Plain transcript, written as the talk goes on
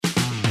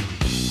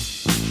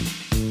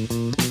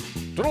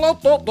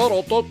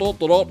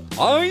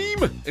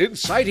I'm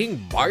inciting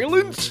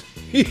violence?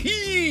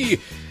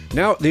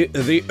 Now, the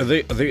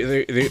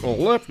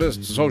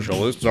leftist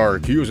socialists are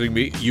accusing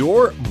me,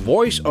 your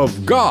voice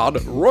of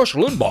God, Rush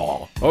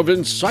Limbaugh, of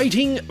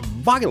inciting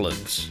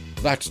violence.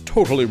 That's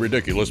totally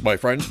ridiculous, my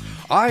friends.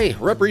 I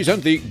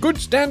represent the good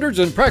standards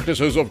and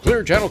practices of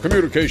Clear Channel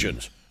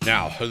Communications.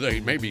 Now,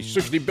 they may be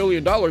 $60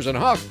 billion in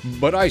hock,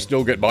 but I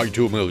still get my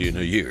 $2 million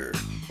a year.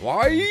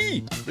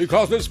 Why?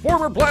 Because this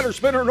former platter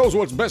spinner knows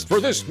what's best for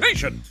this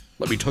nation.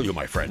 Let me tell you,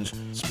 my friends,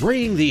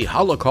 spraying the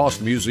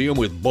Holocaust Museum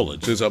with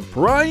bullets is a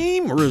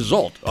prime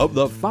result of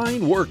the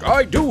fine work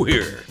I do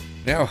here.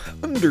 Now,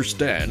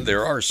 understand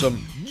there are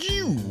some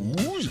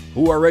Jews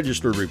who are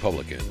registered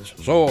Republicans.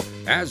 So,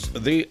 as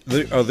the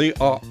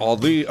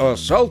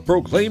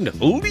self-proclaimed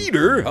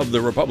leader of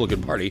the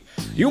Republican Party,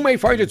 you may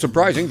find it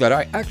surprising that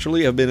I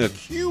actually have been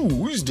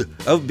accused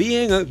of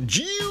being a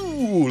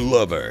Jew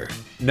lover.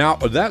 Now,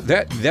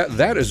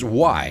 that is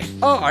why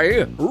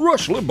I,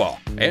 Rush Limbaugh,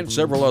 and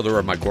several other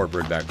of my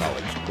corporate-backed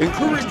colleagues,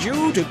 encourage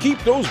you to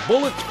keep those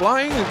bullets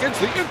flying against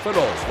the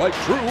infidels like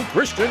true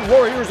Christian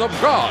warriors of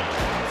God.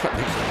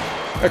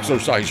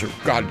 Exercise your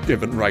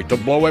God-given right to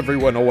blow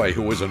everyone away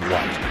who isn't white.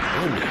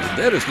 And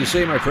that is to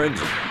say, my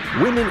friends,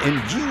 women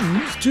and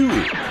Jews, too.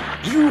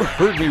 You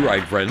heard me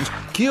right, friends.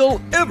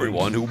 Kill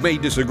everyone who may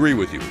disagree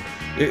with you.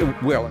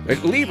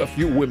 Leave a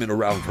few women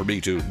around for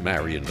me to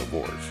marry and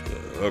divorce.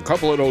 A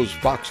couple of those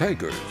fox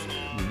hankers.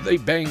 They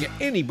bang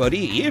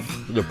anybody if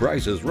the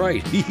price is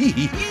right.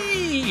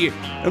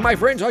 And my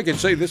friends, I can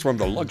say this from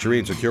the luxury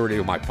and security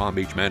of my Palm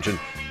Beach mansion.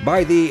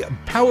 By the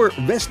power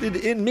vested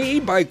in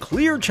me by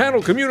Clear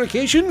Channel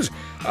Communications,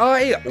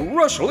 I,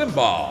 Rush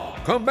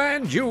Limbaugh,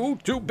 command you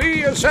to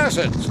be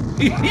assassins.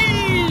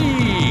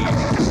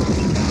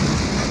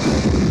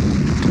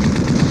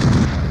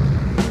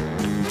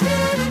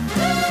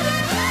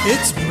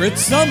 It's Brit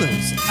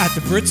Summers at the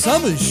Brit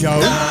Summers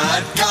Show.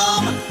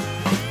 .com.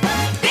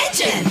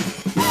 Bitchin'.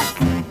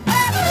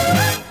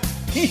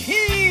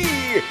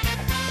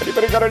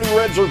 Anybody got any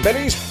reds or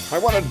bennies? I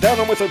want to down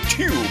them with a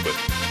tube.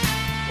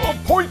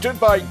 Appointed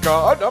by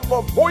God, I'm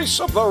the voice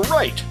of the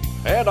right,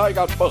 and I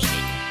got busted.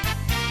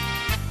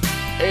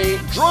 A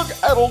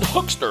drug-addled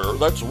huckster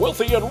that's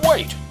wealthy and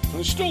white,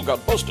 and still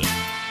got busted.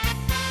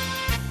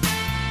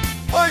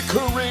 My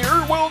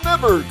career will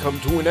never come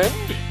to an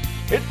end.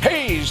 It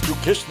pays to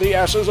kiss the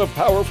asses of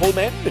powerful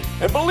men.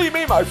 And believe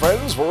me, my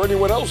friends, for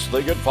anyone else,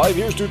 they get 5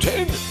 years to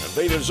 10, and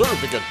they deserve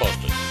to get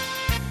busted.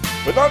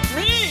 But not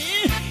me!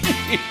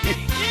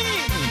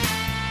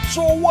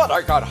 So what?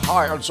 I got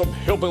high on some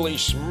hillbilly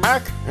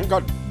smack and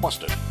got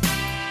busted.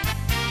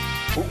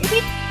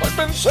 I've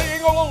been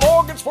saying all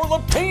along it's for the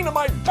pain in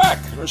my back,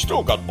 and I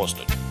still got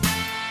busted.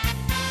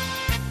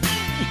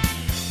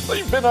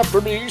 They've been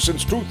after me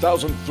since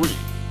 2003.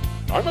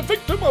 I'm a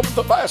victim of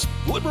the vast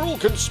liberal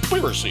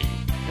conspiracy.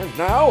 And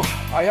now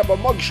I have a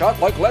mugshot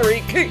like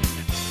Larry King.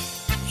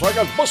 So I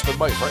got busted,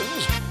 my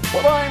friends.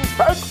 But I'm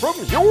back from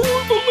your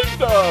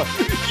Belinda.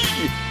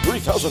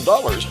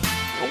 $3,000.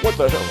 What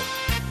the hell?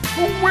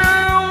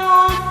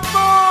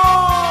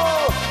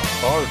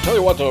 I'll tell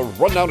you what,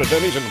 run down to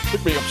Denny's and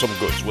pick me up some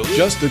goods, will you?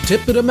 Just the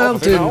tip of the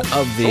mountain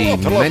of the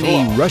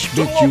many rush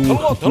bits you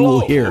will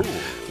hear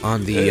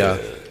on the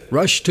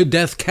Rush to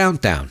Death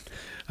Countdown,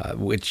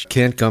 which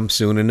can't come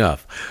soon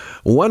enough.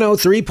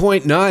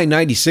 103.9,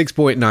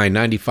 96.9,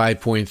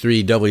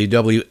 95.3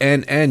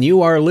 WWNN.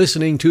 You are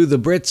listening to The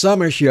Brit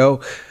Summer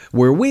Show,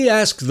 where we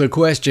ask the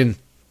question,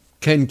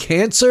 can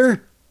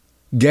cancer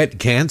get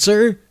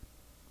cancer?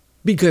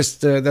 Because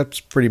that's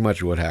pretty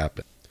much what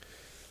happened.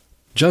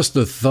 Just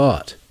the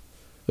thought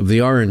of the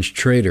Orange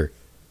Trader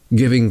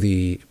giving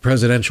the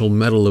Presidential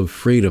Medal of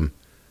Freedom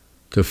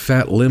to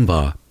Fat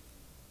Limbaugh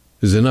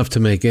is enough to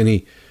make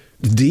any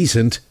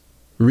decent,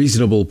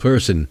 reasonable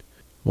person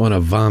want to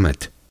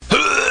vomit.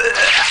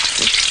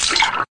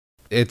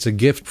 It's a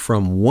gift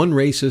from one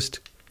racist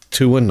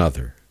to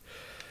another.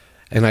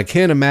 And I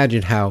can't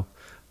imagine how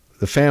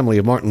the family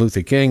of Martin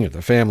Luther King or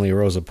the family of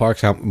Rosa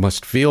Parks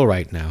must feel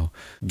right now,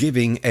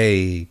 giving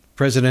a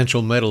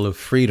Presidential Medal of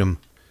Freedom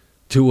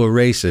to a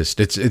racist.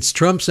 It's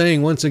Trump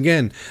saying once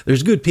again,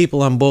 there's good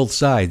people on both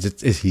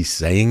sides. He's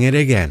saying it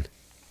again.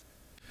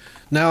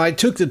 Now, I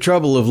took the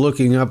trouble of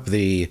looking up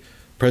the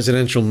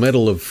Presidential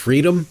Medal of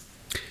Freedom,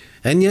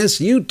 and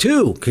yes, you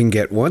too can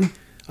get one.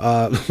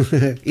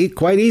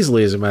 Quite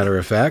easily, as a matter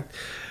of fact.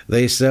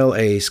 They sell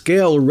a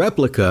scale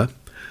replica.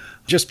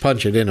 Just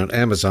punch it in on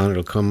Amazon,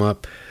 it'll come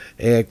up.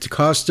 It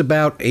costs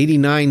about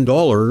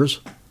 $89.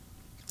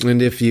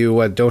 And if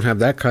you don't have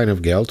that kind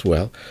of gelt,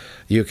 well,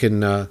 you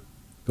can go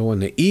on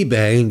to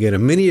eBay and get a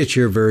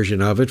miniature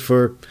version of it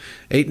for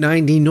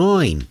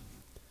 $8.99.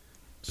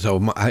 So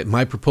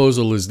my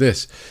proposal is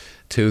this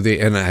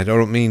and I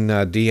don't mean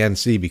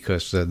DNC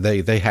because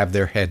they have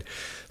their head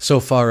so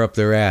far up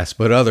their ass,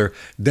 but other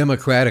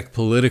democratic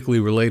politically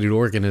related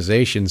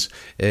organizations,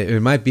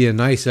 it might be a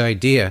nice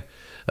idea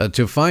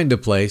to find a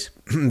place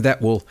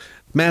that will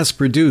mass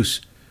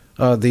produce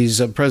these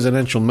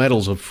presidential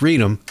medals of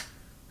freedom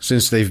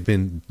since they've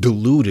been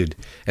diluted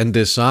and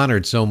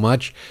dishonored so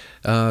much.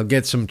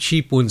 Get some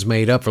cheap ones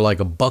made up for like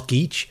 $1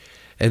 each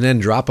and then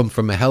drop them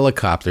from a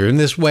helicopter. In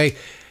this way,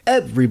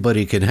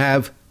 everybody can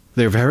have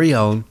their very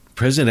own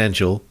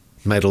presidential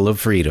Medal of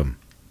Freedom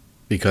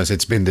because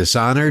it's been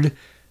dishonored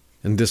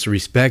and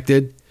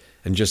disrespected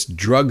and just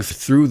drugged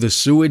through the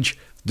sewage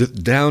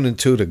down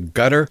into the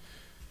gutter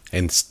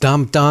and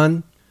stomped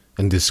on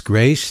and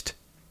disgraced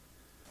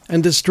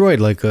and destroyed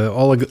like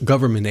all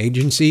government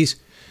agencies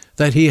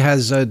that he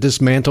has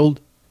dismantled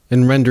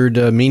and rendered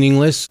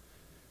meaningless,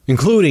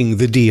 including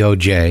the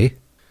DOJ.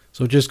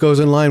 So it just goes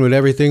in line with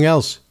everything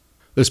else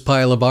this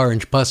pile of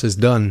orange pus has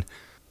done.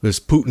 This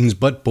Putin's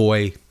butt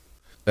boy,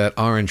 that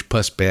orange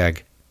pus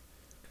bag.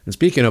 And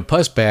speaking of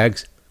pus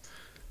bags,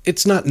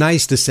 it's not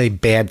nice to say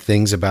bad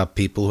things about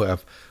people who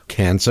have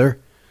cancer.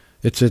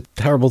 It's a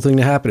terrible thing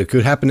to happen. It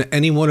could happen to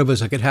any one of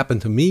us. It could happen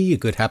to me. It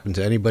could happen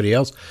to anybody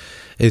else.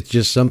 It's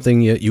just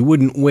something you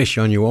wouldn't wish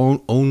on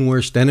your own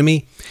worst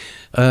enemy.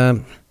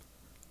 Rush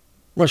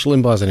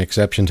Limbaugh's an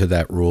exception to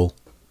that rule.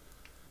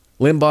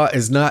 Limbaugh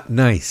is not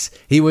nice.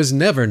 He was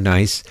never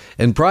nice.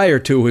 And prior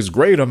to his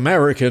great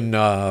American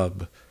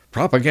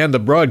propaganda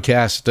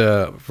broadcast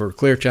for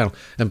Clear Channel,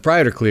 and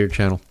prior to Clear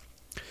Channel,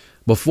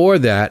 before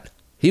that,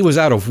 he was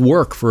out of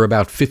work for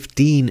about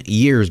 15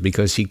 years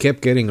because he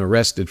kept getting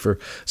arrested for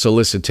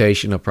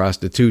solicitation of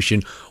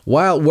prostitution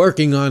while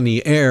working on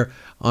the air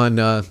on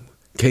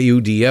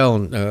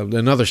KUDL,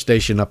 another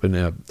station up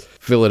in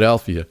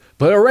Philadelphia.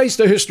 But erase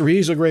the history.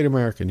 He's a great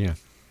American, yeah.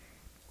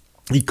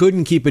 He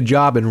couldn't keep a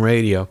job in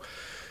radio.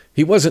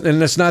 He wasn't,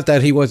 and it's not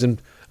that he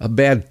wasn't a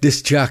bad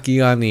disc jockey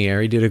on the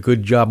air. He did a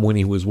good job when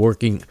he was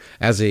working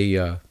as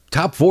a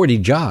top 40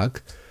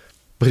 jock.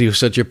 But he was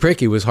such a prick,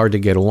 he was hard to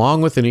get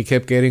along with, and he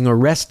kept getting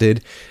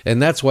arrested. And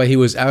that's why he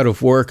was out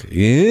of work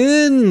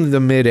in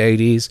the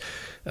mid-'80s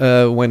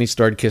when he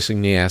started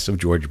kissing the ass of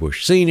George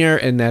Bush Sr.,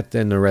 and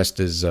then the rest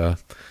is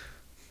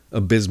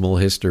abysmal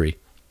history.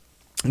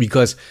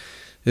 Because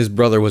his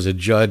brother was a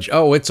judge.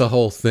 Oh, it's a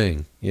whole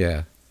thing,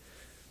 yeah.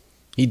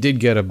 He did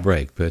get a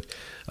break, but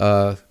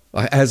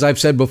as I've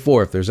said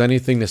before, if there's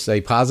anything to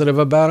say positive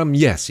about him,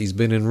 yes, he's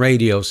been in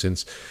radio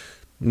since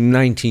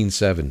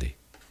 1970.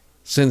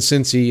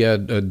 Since he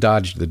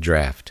dodged the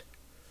draft.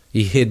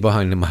 He hid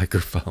behind the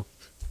microphone.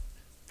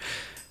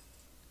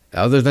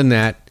 Other than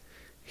that,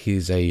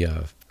 he's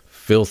a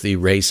filthy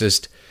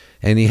racist,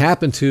 and he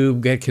happened to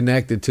get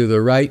connected to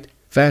the right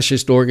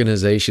fascist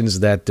organizations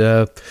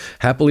that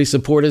happily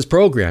support his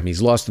program.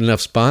 He's lost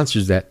enough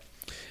sponsors that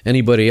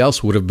anybody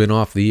else would have been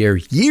off the air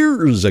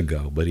years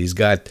ago, but he's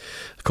got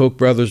Koch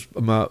brothers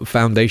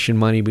foundation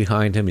money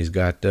behind him. He's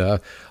got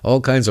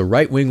all kinds of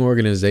right-wing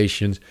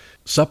organizations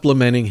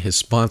supplementing his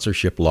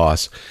sponsorship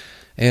loss.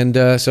 And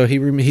so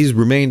he's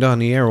remained on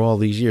the air all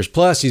these years.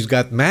 Plus, he's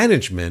got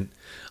management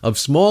of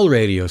small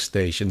radio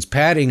stations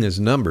padding his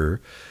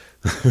number,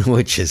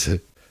 which is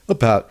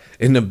about,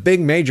 in the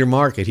big major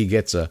market, he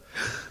gets a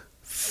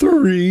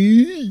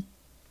 3.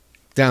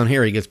 Down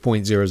here, he gets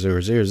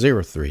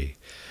 0.00003.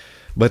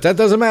 But that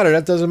doesn't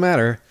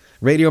matter.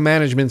 Radio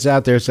management's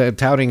out there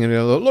touting, and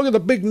look at the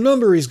big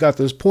number. He's got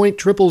this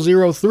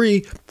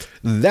 0.0003.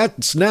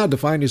 That's now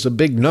defined as a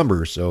big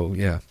number, so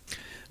yeah.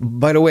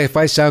 By the way, if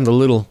I sound a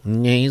little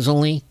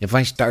nasally, If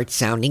I start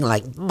sounding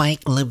like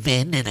Mike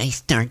Levin and I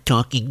start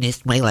talking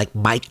this way like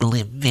Mike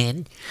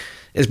Levin,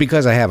 it's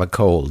because I have a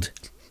cold.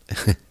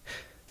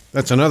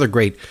 That's another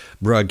great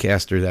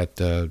broadcaster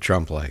that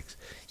Trump likes.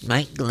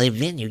 Mike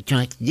Levin, you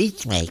talk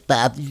this way.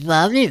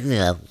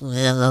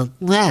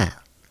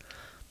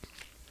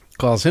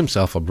 Calls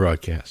himself a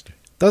broadcaster.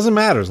 Doesn't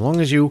matter as long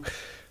as you,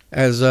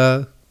 as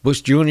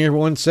Bush Jr.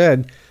 once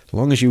said, as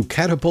long as you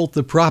catapult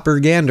the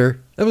propaganda.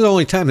 That was the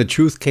only time the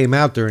truth came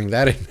out during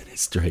that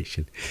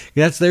administration.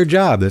 That's their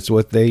job. That's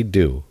what they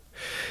do.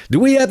 Do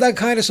we have that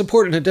kind of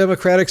support in the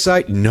Democratic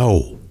side?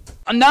 No.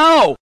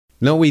 No!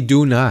 No, we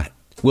do not.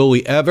 Will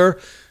we ever?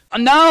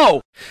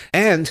 No!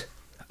 And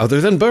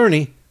other than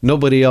Bernie,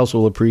 nobody else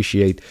will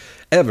appreciate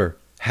ever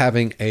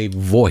having a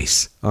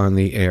voice on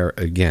the air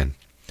again.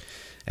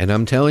 And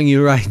I'm telling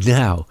you right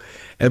now,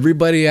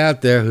 everybody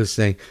out there who's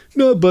saying,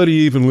 nobody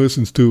even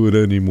listens to it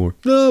anymore.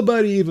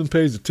 Nobody even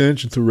pays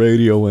attention to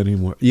radio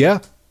anymore. Yeah?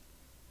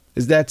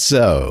 Is that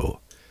so?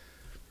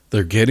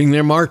 They're getting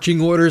their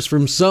marching orders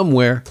from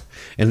somewhere,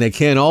 and they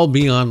can't all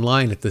be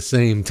online at the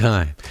same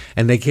time.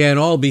 And they can't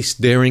all be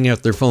staring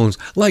at their phones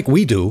like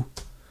we do.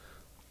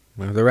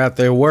 Well, they're out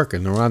there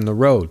working. They're on the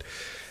road.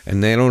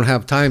 And they don't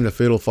have time to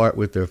fiddle fart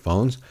with their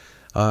phones.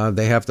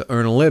 They have to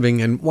earn a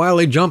living, and while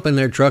they jump in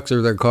their trucks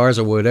or their cars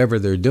or whatever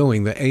they're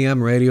doing, the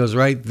AM radio's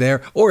right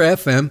there, or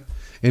FM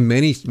in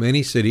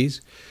many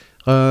cities,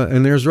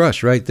 and there's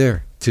Rush right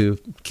there to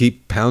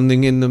keep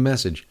pounding in the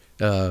message,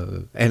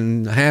 and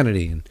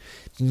Hannity and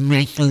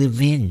Mike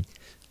Levin.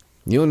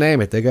 You name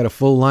it. They got a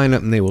full lineup,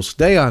 and they will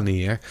stay on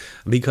the air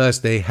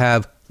because they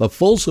have the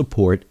full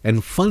support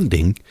and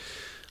funding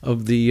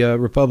of the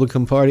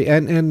Republican Party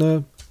and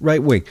the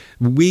right wing.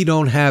 We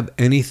don't have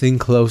anything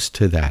close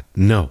to that.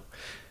 No.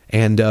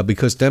 And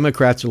because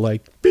Democrats are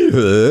like,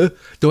 do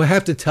I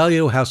have to tell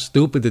you how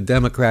stupid the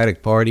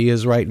Democratic Party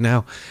is right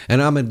now? And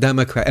I'm a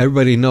Democrat.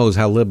 Everybody knows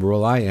how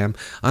liberal I am.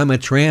 I'm a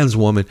trans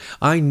woman.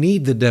 I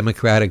need the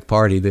Democratic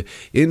Party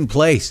in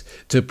place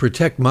to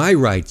protect my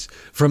rights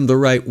from the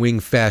right-wing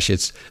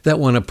fascists that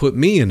want to put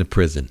me into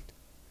prison,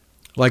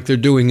 like they're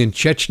doing in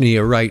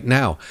Chechnya right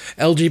now.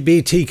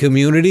 LGBT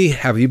community,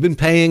 have you been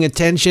paying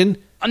attention?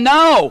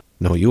 No!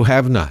 No, you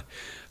have not.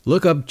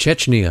 Look up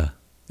Chechnya.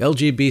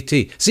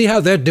 LGBT. See how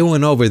they're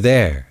doing over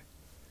there.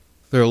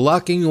 They're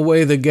locking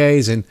away the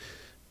gays and,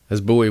 as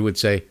Bowie would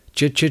say,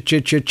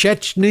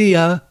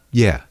 Chechnya.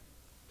 Yeah.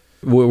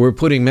 We're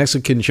putting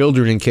Mexican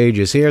children in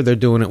cages here. They're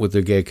doing it with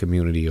the gay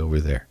community over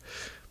there.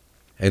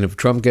 And if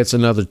Trump gets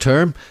another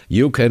term,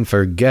 you can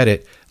forget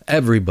it.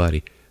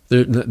 Everybody.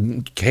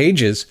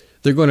 Cages,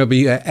 they're going to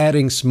be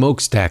adding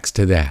smokestacks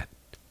to that.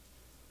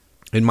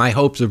 And my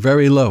hopes are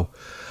very low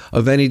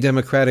of any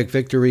Democratic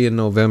victory in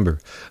November,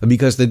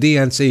 because the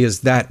DNC is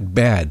that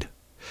bad,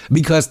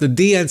 because the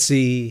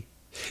DNC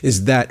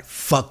is that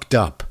fucked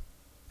up,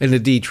 and the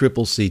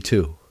DCCC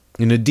too,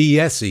 and the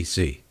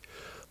DSCC.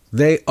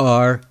 They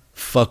are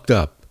fucked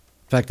up.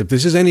 In fact, if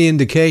this is any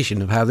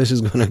indication of how this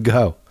is going to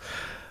go,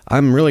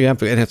 I'm really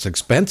happy, and it's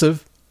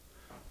expensive,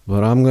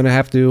 but I'm going to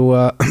have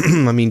to,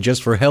 I mean,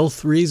 just for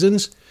health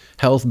reasons,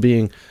 health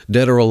being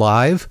dead or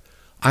alive,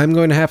 I'm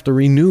going to have to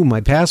renew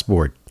my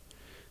passport.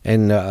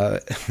 And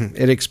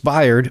it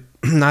expired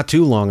not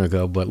too long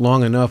ago, but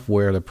long enough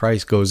where the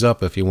price goes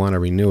up if you want to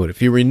renew it.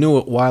 If you renew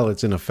it while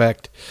it's in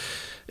effect,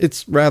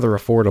 it's rather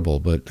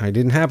affordable. But I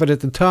didn't have it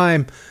at the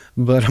time,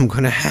 but I'm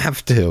going to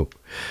have to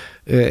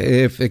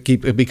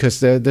because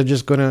they're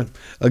just going to,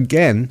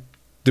 again,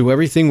 do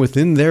everything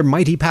within their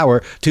mighty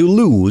power to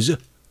lose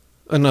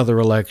another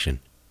election,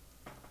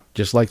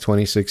 just like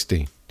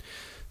 2016.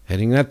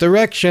 Heading that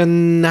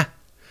direction.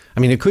 I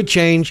mean, it could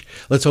change.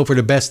 Let's hope for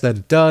the best that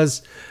it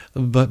does.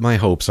 But my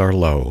hopes are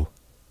low.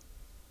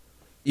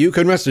 You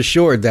can rest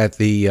assured that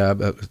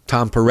the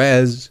Tom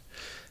Perez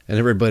and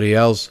everybody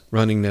else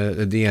running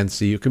the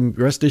DNC, you can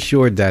rest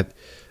assured that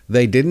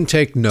they didn't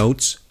take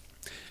notes.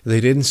 They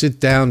didn't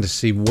sit down to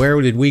see where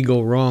did we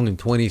go wrong in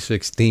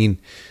 2016.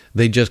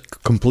 They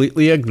just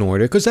completely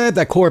ignored it because they had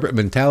that corporate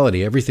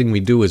mentality. Everything we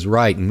do is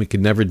right and we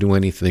can never do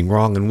anything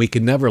wrong and we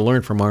can never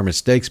learn from our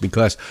mistakes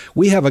because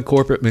we have a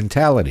corporate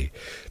mentality.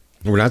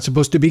 We're not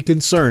supposed to be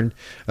concerned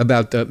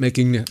about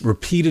making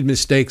repeated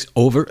mistakes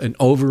over and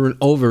over and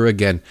over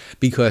again,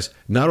 because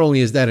not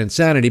only is that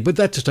insanity, but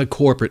that's just a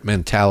corporate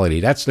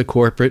mentality. That's the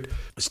corporate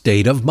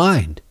state of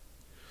mind.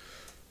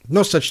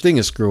 No such thing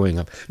as screwing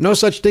up. No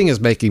such thing as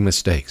making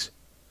mistakes.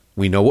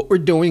 We know what we're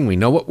doing. We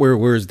know what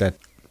where's that?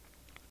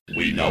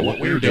 We know what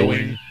we're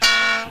doing.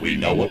 We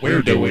know what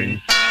we're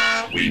doing.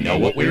 We know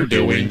what we're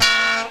doing.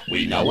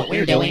 We know what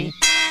we're doing.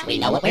 We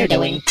know what we're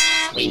doing.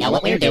 We know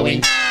what we're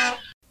doing.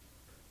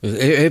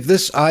 If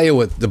this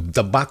Iowa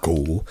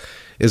debacle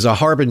is a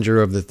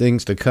harbinger of the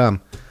things to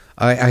come,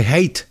 I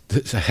hate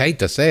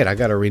to say it. I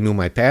got to renew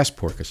my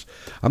passport because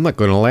I'm not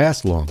going to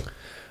last long.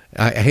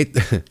 I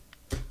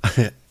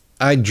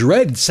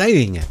dread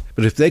saying it,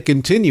 but if they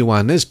continue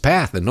on this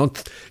path and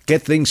don't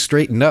get things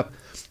straightened up,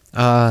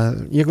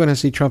 you're going to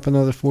see Trump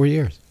another 4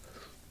 years.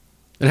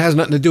 It has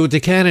nothing to do with the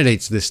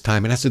candidates this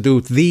time. It has to do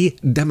with the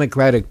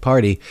Democratic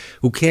Party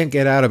who can't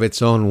get out of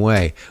its own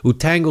way, who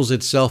tangles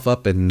itself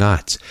up in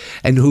knots,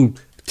 and who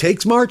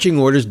takes marching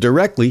orders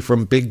directly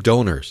from big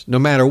donors, no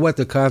matter what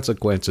the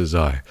consequences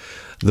are.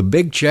 The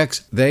big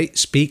checks, they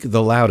speak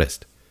the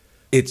loudest.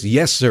 It's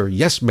yes, sir,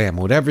 yes, ma'am,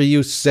 whatever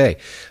you say.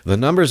 The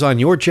numbers on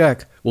your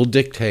check will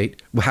dictate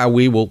how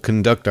we will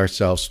conduct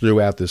ourselves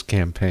throughout this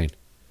campaign.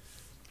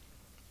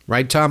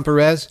 Right, Tom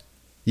Perez?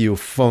 You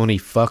phony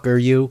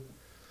fucker, you.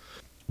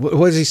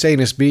 What does he say in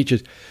his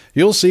speeches?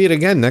 You'll see it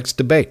again next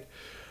debate.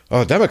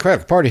 The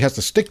Democratic Party has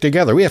to stick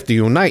together. We have to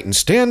unite and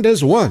stand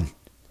as one.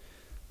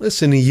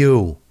 Listen to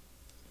you.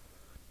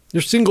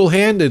 You're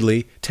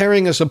single-handedly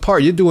tearing us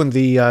apart. You're doing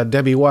the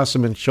Debbie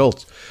Wasserman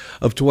Schultz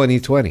of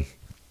 2020.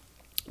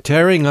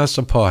 Tearing us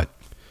apart.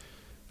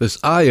 This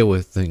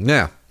Iowa thing.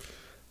 Now,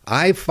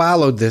 I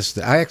followed this.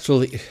 You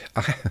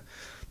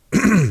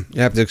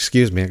have to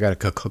excuse me. I got a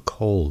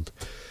cold.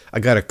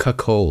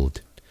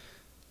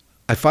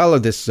 I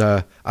followed this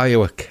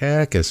Iowa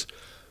caucus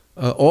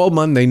all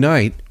Monday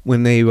night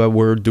when they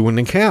were doing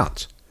the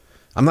counts.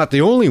 I'm not the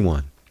only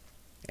one.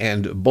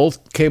 And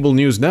both cable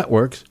news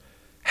networks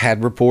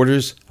had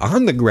reporters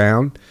on the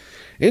ground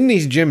in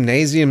these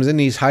gymnasiums, in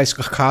these high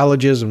school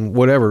colleges and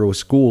whatever, it was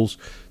school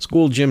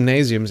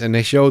gymnasiums, and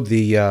they showed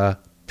the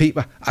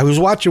people. I was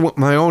watching with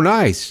my own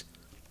eyes,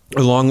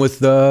 along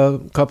with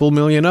a couple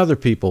million other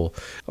people,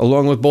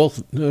 along with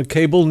both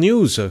cable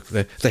news.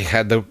 They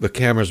had the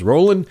cameras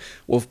rolling.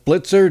 Wolf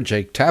Blitzer,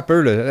 Jake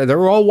Tapper,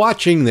 they're all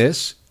watching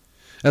this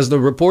as the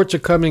reports are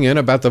coming in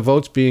about the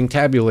votes being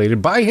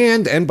tabulated by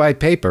hand and by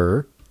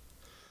paper.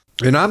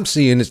 And I'm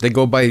seeing as they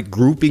go by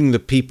grouping the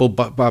people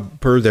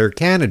per their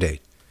candidate.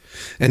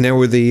 And there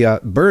were the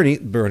Bernie,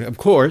 of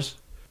course,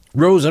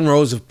 rows and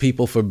rows of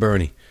people for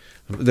Bernie.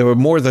 There were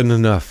more than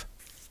enough.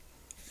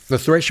 The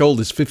threshold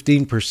is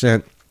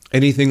 15%.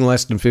 Anything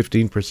less than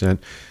 15%,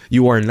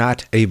 you are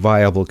not a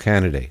viable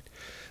candidate.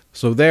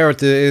 So there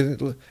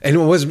and it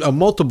was a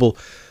multiple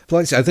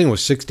places. I think it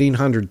was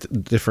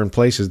 1,600 different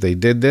places they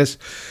did this.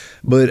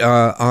 But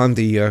on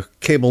the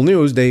cable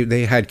news,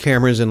 they had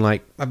cameras in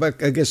like, I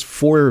guess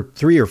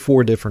 3 or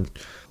 4 different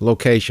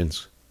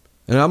locations.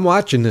 And I'm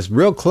watching this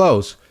real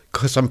close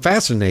because I'm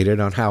fascinated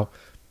on how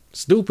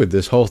stupid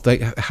this whole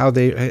thing, how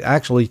they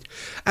actually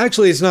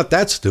it's not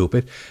that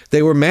stupid.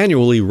 They were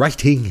manually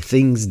writing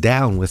things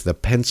down with a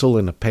pencil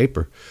and a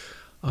paper,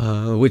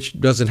 which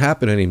doesn't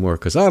happen anymore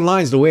because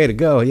online's the way to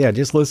go. Yeah,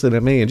 just listen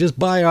to me and just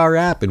buy our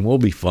app and we'll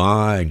be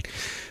fine.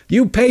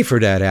 You pay for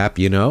that app,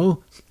 you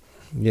know.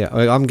 Yeah,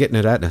 I'm getting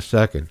to that in a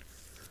second.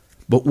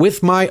 But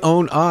with my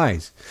own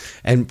eyes,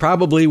 and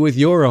probably with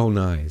your own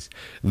eyes,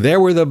 there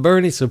were the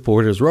Bernie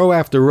supporters, row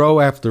after row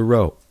after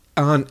row,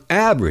 on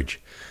average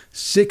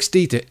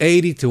 60 to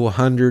 80 to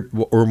 100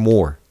 or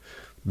more.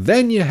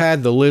 Then you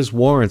had the Liz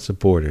Warren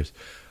supporters,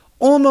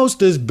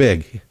 almost as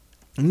big,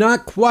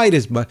 not quite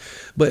as much,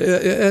 but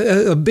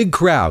a big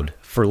crowd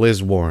for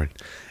Liz Warren.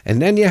 And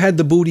then you had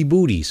the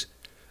booties.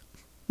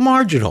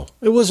 Marginal.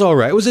 It was all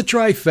right. It was a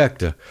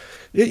trifecta.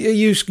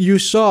 You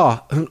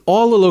saw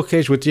all the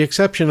locations, with the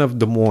exception of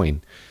Des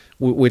Moines,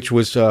 which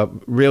was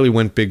really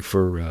went big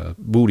for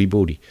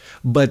booty.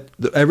 But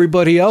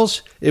everybody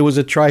else, it was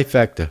a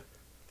trifecta.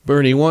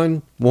 Bernie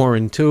 1,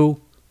 Warren 2,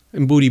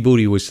 and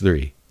Booty was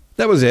 3.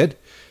 That was it.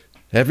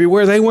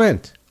 Everywhere they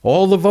went,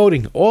 all the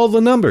voting, all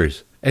the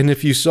numbers. And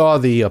if you saw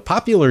the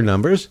popular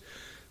numbers,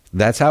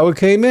 that's how it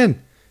came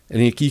in.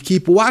 And you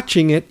keep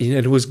watching it, and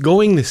it was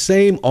going the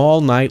same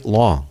all night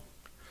long.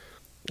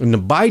 In the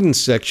Biden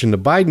section, the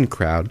Biden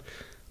crowd,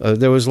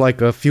 there was like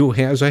a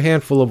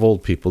handful of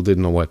old people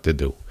didn't know what to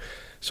do.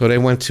 So they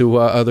went to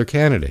other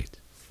candidates.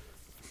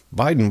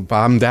 Biden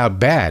bombed out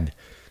bad.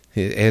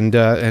 And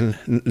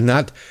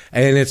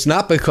it's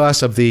not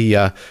because of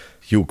the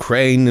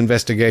Ukraine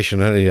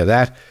investigation or any of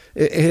that.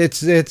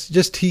 It's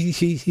just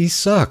he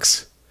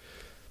sucks.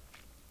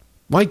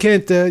 Why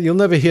can't you'll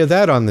never hear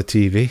that on the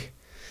TV?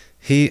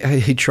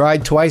 He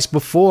tried twice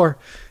before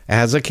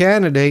as a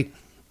candidate.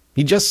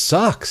 He just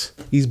sucks.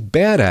 He's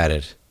bad at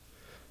it.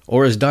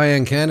 Or as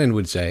Diane Cannon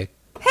would say,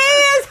 he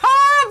is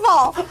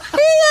horrible. He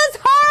is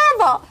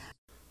horrible.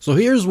 So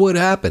here's what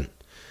happened.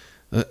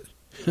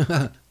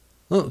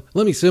 Well,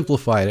 let me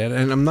simplify it,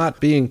 and I'm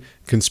not being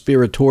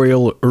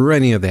conspiratorial or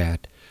any of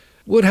that.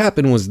 What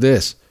happened was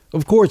this.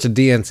 Of course, the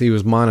DNC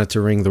was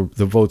monitoring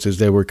the votes as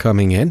they were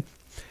coming in.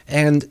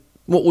 And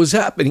what was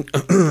happening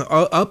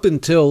up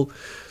until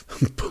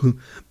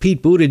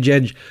Pete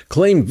Buttigieg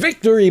claimed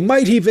victory,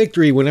 mighty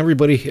victory, when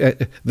everybody,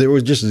 there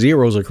was just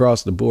zeros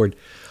across the board.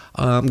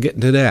 I'm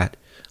getting to that.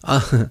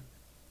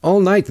 All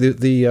night,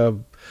 the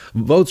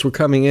votes were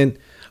coming in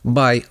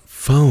by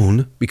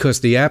phone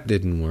because the app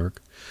didn't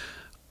work.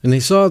 And they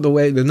saw the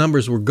way the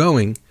numbers were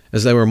going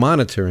as they were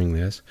monitoring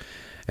this.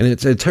 And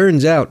it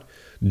turns out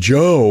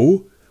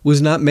Joe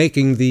was not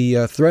making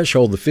the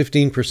threshold, the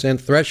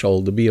 15%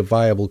 threshold, to be a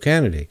viable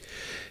candidate.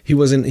 He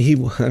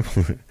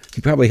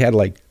probably had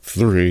like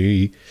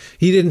 3.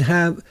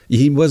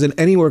 He wasn't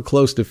anywhere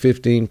close to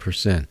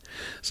 15%.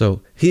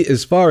 So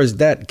as far as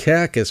that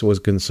caucus was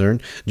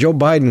concerned, Joe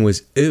Biden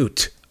was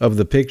out of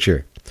the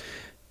picture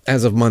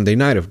as of Monday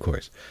night, of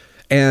course.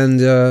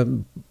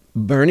 And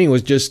Bernie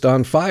was just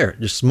on fire,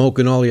 just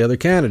smoking all the other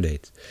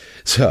candidates.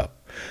 So,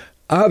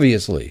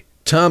 obviously,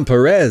 Tom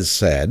Perez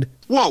said,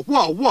 Whoa.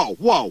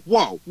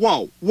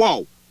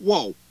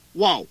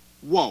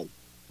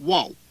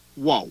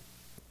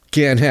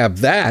 Can't have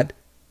that.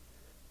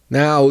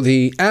 Now,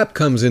 the app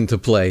comes into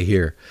play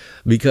here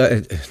because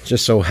it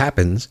just so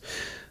happens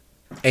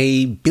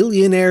a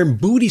billionaire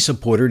booty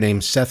supporter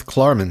named Seth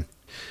Klarman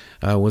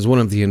was one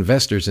of the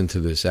investors into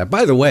this app.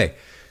 By the way,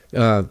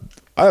 I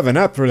have an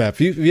app for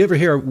that. If you ever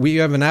hear we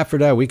have an app for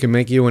that, we can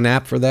make you an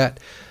app for that.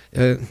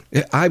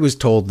 I was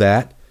told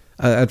that.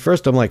 At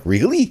first, I'm like,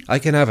 really? I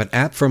can have an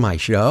app for my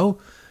show?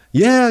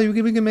 Yeah,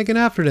 we can make an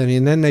app for that.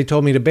 And then they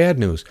told me the bad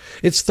news.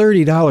 It's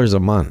 $30 a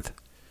month.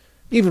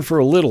 Even for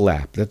a little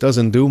app that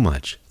doesn't do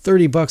much.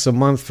 $30 a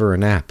month for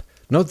an app.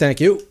 No, thank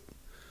you.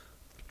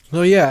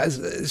 So, yeah,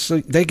 so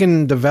they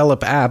can develop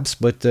apps,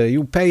 but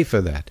you pay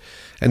for that.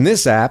 And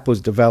this app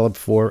was developed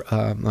for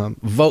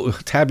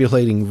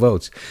tabulating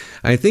votes.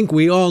 I think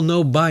we all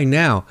know by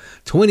now,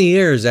 20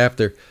 years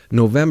after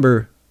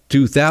November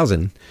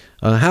 2000,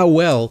 how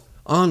well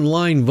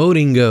online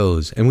voting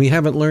goes. And we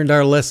haven't learned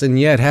our lesson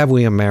yet, have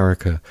we,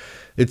 America?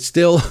 It's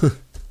still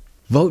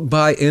vote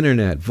by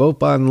internet, vote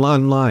by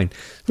online.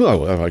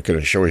 Well, I can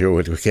assure you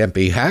it can't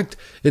be hacked.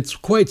 It's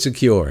quite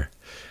secure.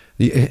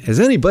 Has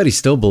anybody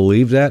still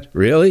believed that?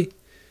 Really?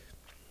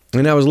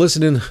 And I was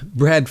listening to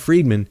Brad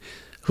Friedman,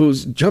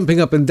 who's jumping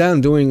up and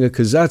down doing a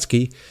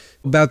Kazatsky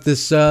about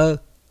this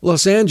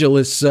Los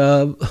Angeles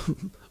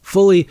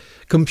fully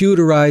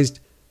computerized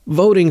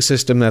voting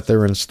system that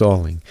they're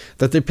installing,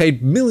 that they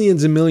paid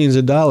millions and millions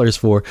of dollars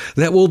for,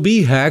 that will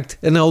be hacked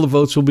and all the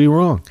votes will be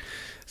wrong.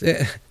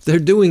 They're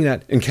doing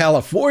that in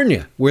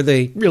California, where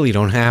they really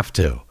don't have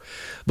to.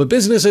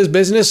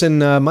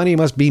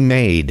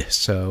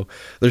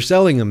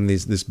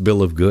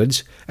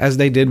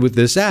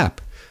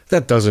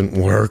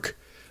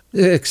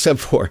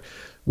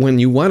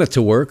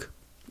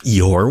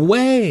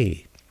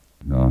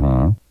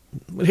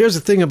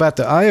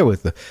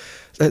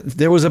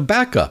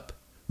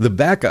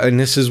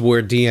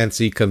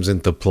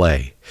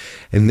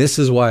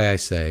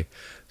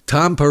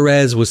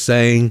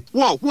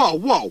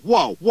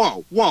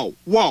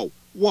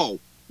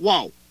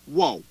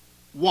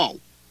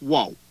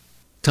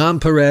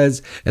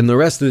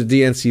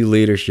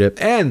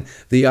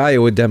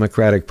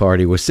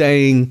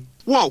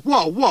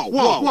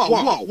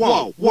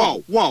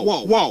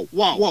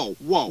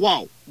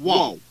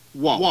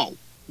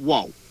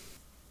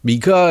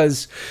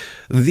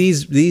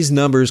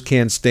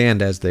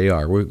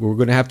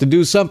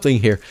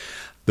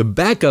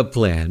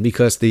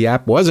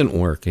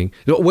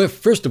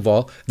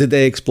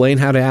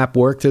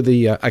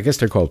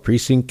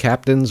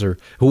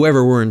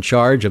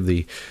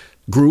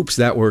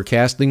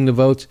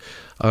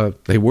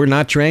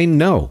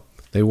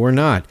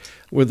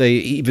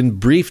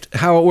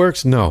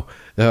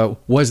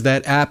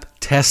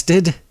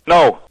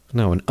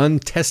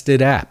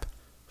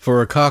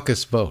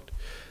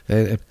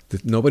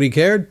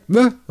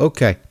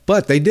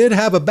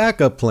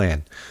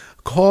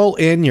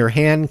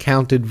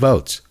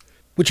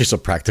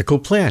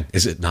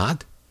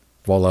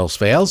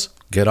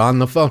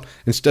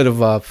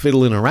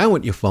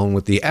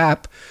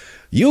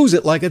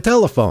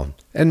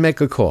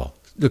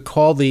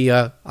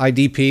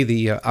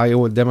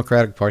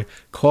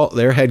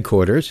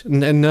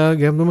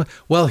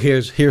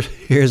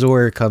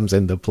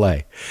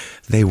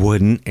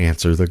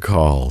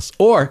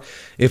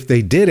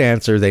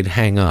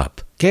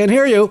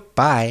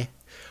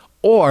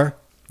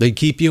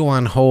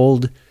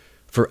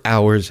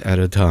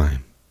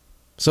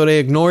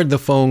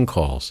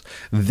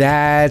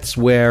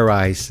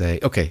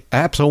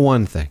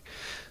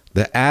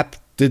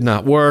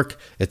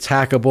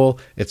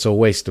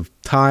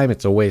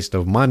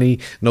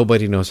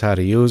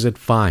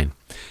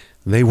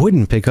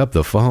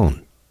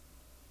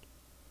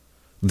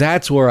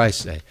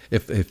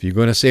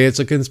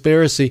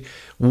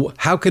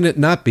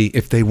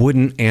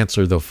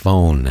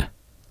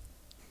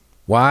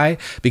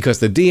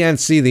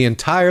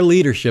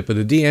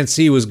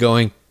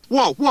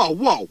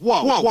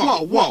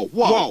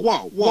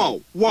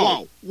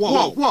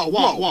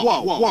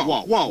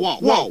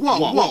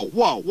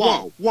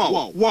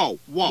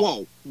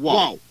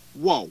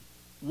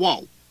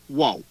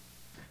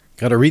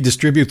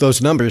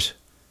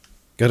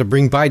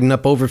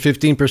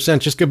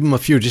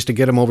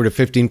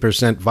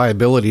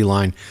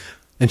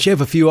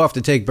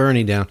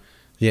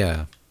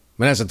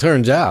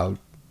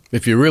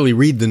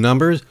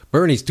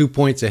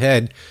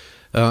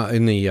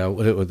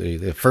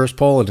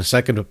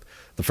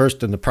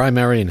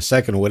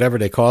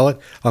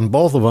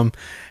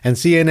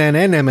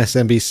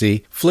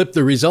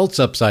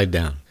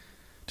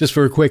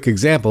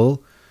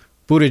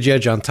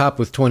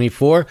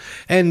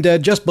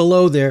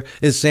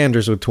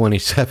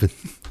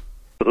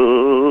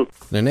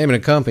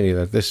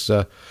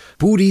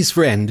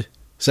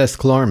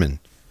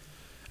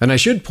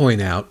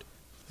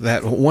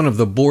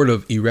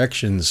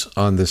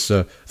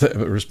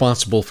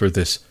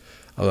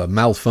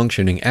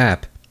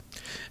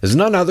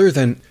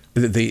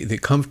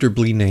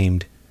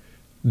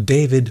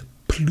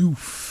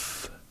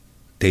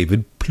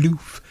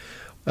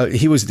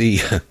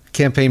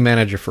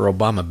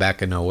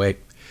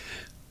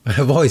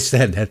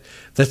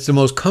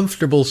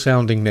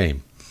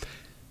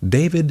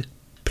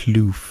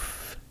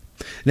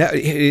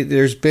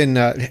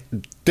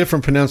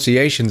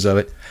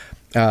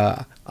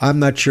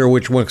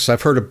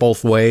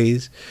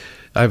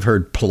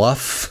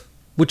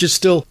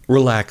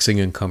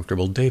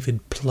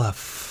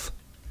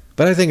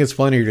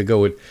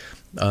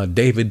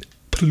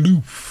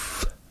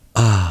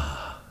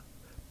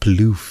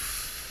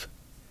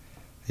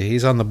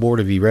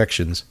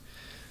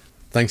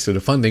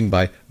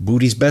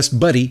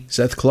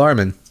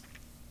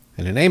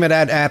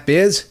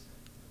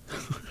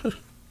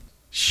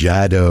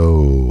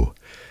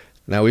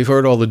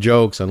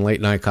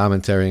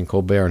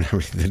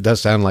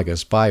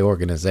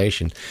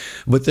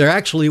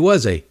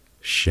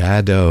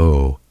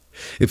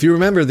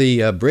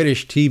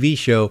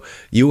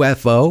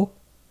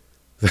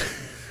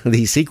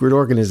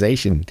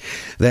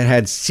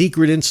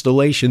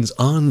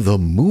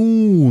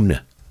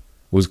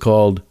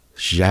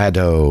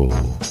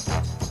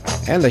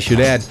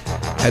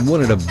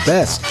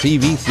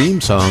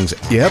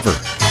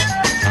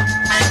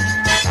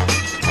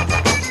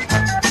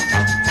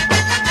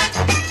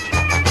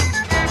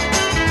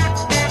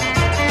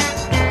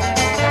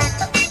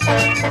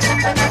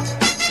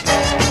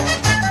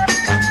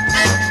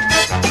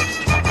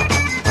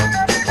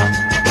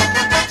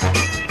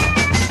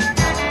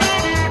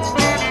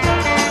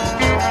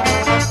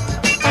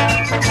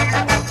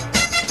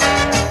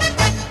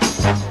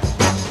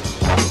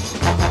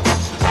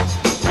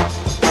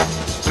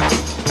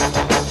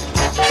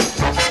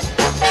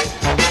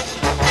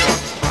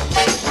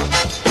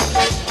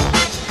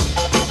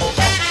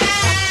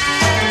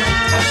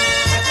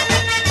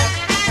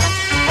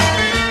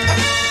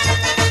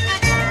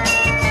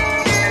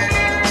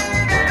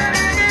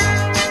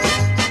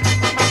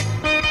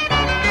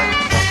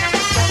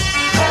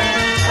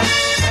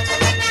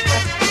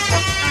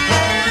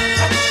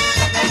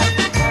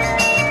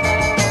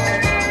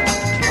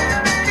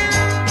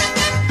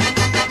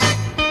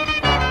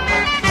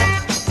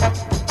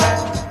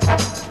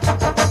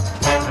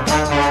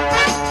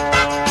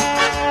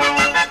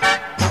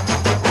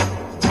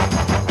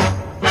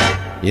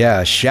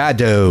 Yeah,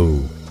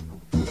 Shadow.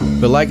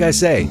 But like I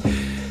say,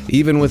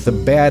 even with the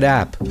bad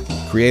app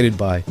created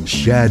by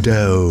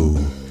Shadow,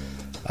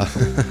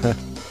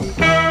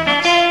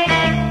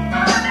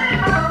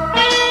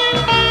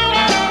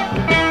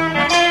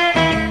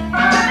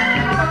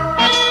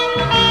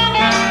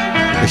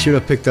 they should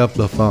have picked up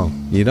the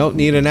phone. You don't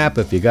need an app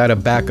if you got a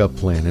backup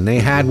plan, and they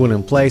had one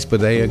in place,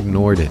 but they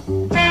ignored it.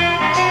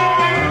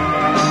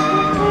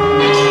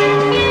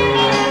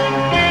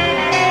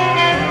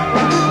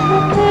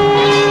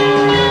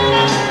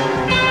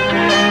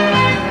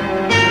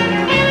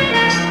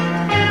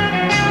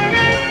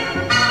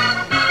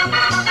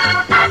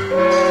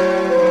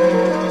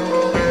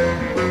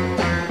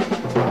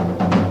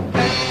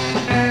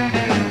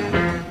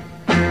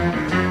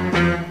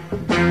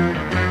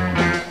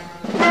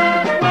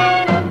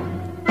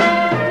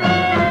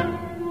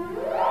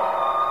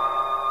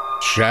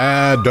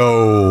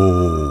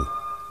 Shadow.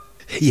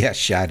 Yeah,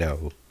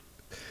 Shadow.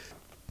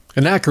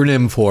 An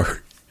acronym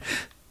for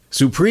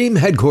Supreme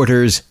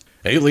Headquarters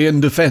Alien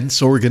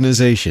Defense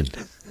Organization.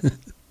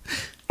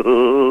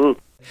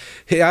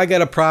 Hey, I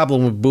got a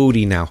problem with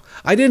Booty now.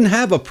 I didn't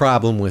have a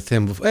problem with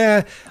him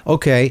before.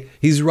 Okay,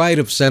 he's right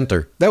of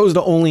center. That was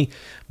the only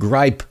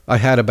gripe I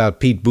had about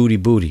Pete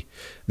Booty.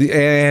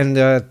 And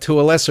to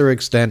a lesser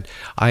extent,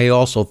 I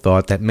also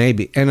thought that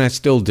maybe, and I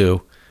still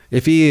do,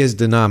 if he is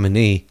the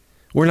nominee,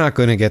 we're not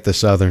going to get the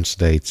southern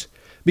states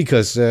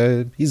because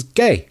he's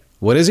gay.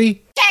 What is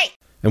he? Gay!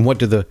 And what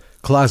do the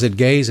closet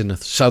gays in the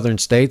southern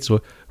states,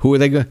 who are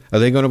they going? Are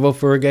they going to vote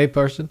for a gay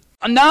person?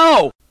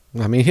 No!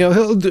 I mean,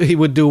 he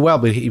would do well,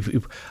 but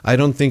I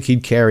don't think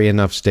he'd carry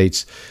enough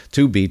states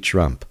to beat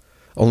Trump.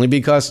 Only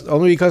because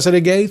of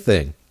the gay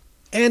thing.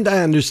 And I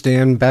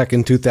understand back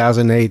in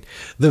 2008,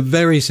 the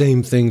very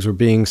same things were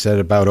being said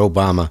about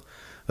Obama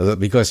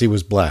because he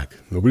was black.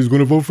 Nobody's going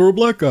to vote for a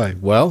black guy.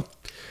 Well,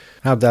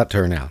 how'd that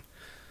turn out?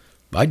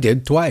 I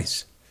did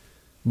twice.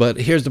 But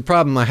here's the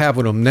problem I have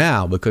with him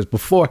now, because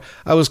before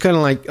I was kind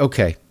of like,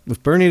 okay,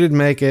 if Bernie didn't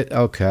make it,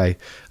 okay,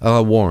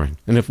 Warren.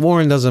 And if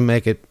Warren doesn't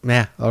make it,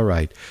 all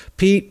right.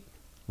 Pete,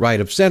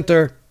 right of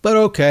center, but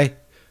okay.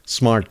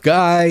 Smart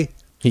guy.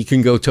 He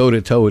can go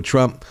toe-to-toe with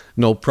Trump,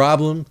 no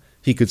problem.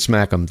 He could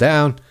smack him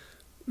down.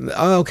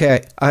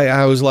 Okay,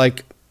 I was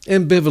like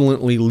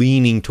ambivalently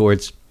leaning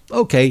towards,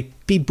 okay,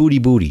 Pete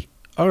Booty.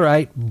 All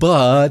right,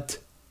 but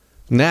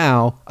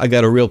now I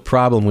got a real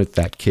problem with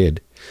that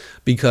kid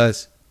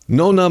because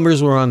no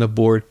numbers were on the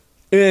board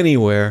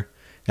anywhere.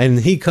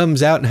 And he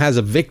comes out and has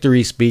a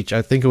victory speech,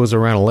 I think it was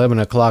around 11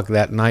 o'clock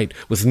that night,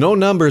 with no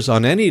numbers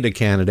on any of the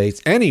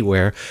candidates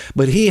anywhere.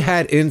 But he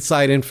had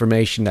inside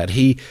information that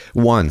he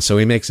won. So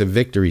he makes a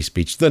victory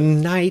speech the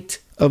night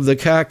of the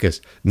caucus,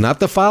 not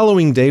the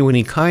following day when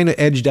he kind of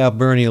edged out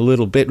Bernie a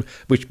little bit,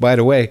 which, by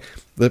the way,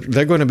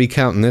 they're going to be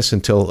counting this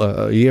until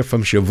a year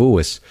from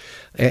Shavuos.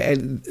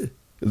 And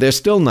they're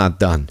still not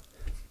done.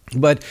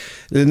 But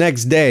the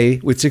next day,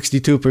 with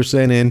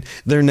 62% in,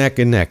 they're neck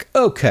and neck.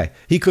 Okay,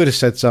 he could have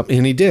said something,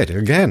 and he did.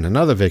 Again,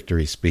 another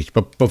victory speech.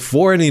 But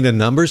before any of the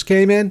numbers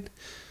came in,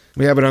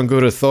 we have it on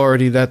good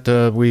authority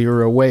that we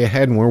are way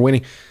ahead and we're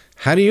winning.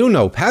 How do you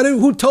know?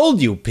 Who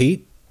told you,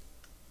 Pete?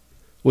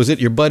 Was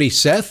it your buddy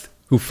Seth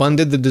who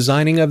funded the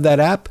designing of that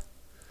app?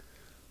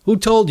 Who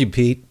told you,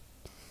 Pete?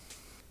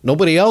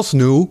 Nobody else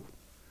knew.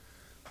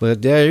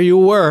 But there you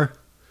were.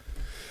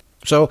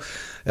 So,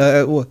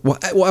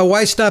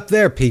 why stop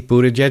there, Pete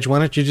Buttigieg? Why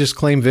don't you just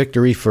claim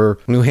victory for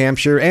New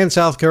Hampshire and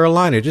South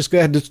Carolina? Just go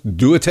ahead and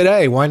do it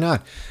today. Why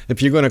not?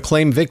 If you're going to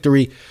claim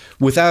victory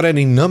without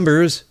any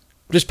numbers,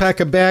 just pack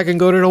a bag and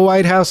go to the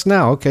White House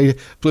now. Okay,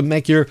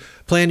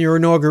 plan your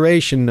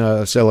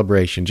inauguration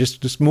celebration.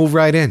 Just move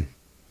right in.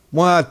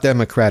 What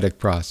democratic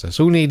process?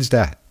 Who needs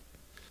that?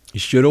 You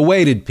should have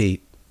waited,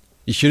 Pete.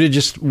 You should have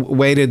just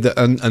waited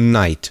a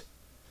night.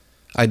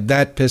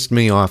 That pissed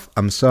me off.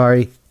 I'm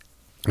sorry.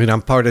 I mean,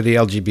 I'm part of the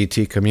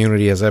LGBT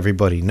community, as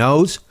everybody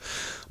knows,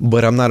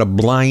 but I'm not a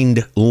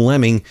blind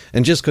lemming.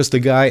 And just because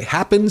the guy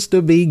happens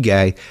to be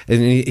gay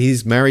and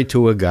he's married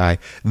to a guy,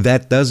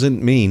 that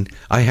doesn't mean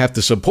I have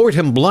to support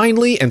him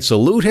blindly and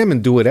salute him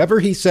and do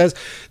whatever he says.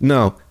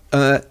 No,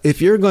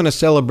 if you're going to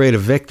celebrate a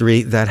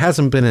victory that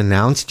hasn't been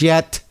announced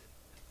yet,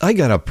 I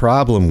got a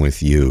problem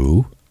with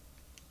you.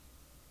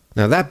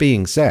 Now, that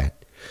being said,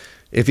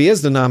 if he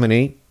is the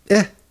nominee,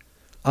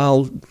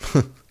 I'll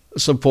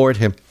support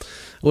him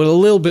with a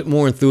little bit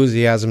more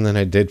enthusiasm than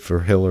I did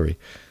for Hillary.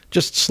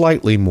 Just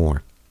slightly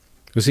more.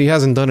 Because he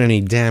hasn't done any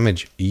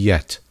damage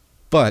yet.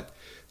 But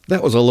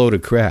that was a load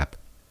of crap.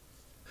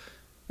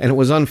 And it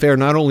was unfair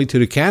not only to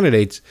the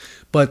candidates,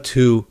 but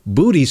to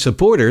Booty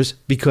supporters,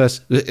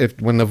 because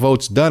when the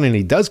vote's done and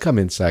he does come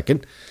in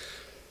second,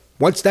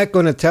 what's that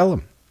going to tell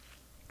him?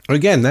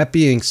 Again, that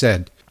being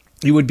said,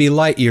 he would be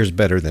light years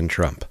better than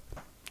Trump.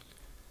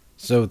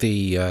 So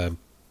the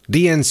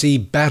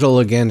DNC battle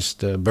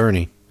against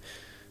Bernie,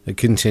 it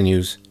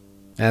continues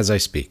as I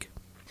speak.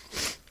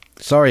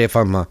 Sorry if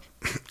I'm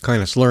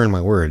kind of slurring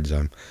my words.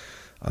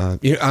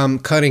 I'm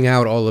cutting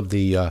out all of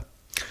the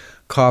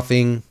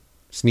coughing,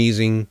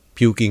 sneezing,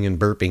 puking, and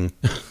burping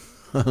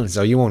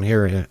So you won't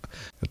hear it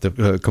at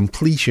the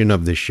completion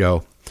of the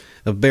show.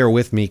 Bear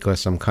with me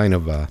because I'm kind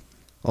of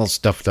all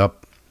stuffed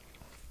up.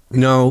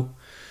 No,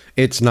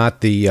 it's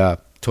not the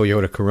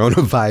Toyota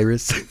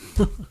coronavirus.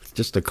 It's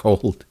just a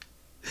cold.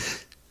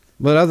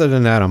 But other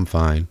than that, I'm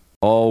fine.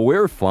 Oh,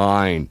 we're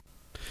fine.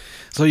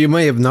 So you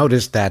may have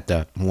noticed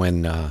that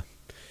when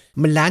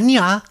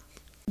Melania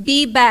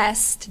Be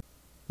best.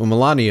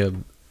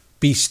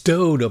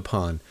 bestowed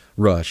upon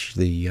Rush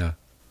the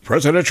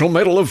Presidential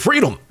Medal of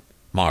Freedom.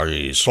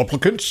 My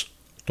supplicants.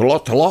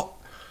 Tala.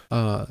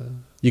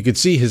 you could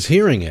see his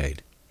hearing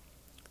aid.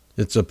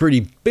 It's a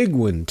pretty big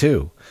one,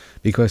 too,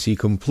 because he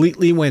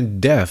completely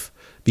went deaf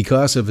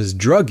because of his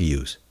drug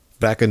use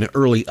back in the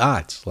early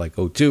aughts, like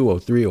 02,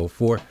 03,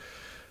 04.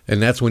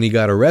 And that's when he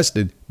got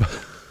arrested.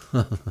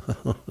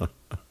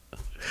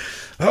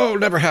 Oh,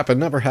 never happened.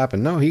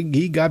 No,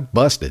 he got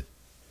busted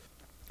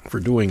for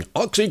doing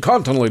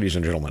OxyContin, ladies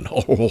and gentlemen.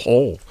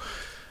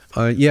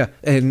 Yeah,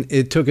 and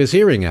it took his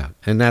hearing out,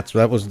 and that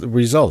was the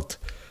result.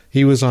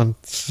 He was on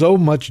so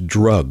much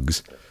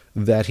drugs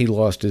that he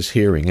lost his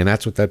hearing, and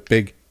that's what that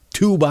big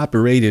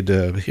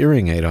tube-operated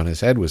hearing aid on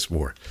his head was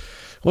for.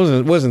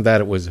 It wasn't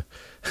that it was...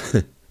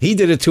 He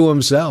did it to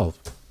himself.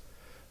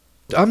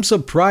 I'm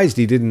surprised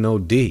he didn't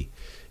OD.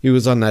 He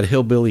was on that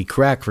hillbilly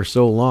crack for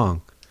so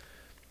long.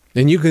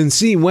 And you can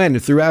see when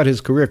throughout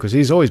his career, because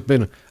he's always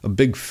been a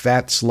big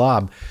fat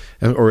slob,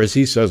 or as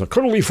he says, a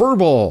cuddly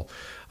furball.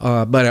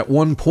 But at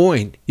one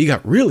point, he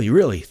got really,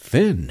 really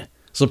thin.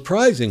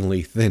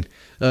 Surprisingly thin.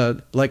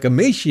 Like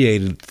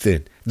emaciated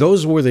thin.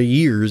 Those were the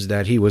years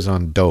that he was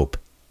on dope.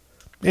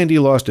 And he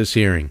lost his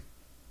hearing.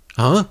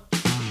 Huh?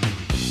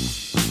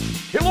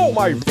 Hello,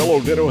 my fellow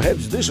ditto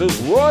heads. This is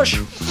Rush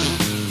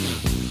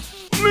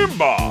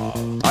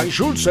Limbaugh. I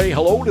should say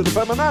hello to the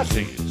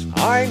feminazis.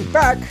 I'm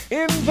back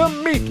in the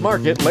meat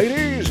market,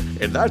 ladies,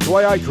 and that's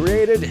why I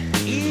created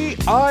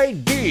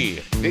EID,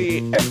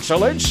 the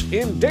Excellence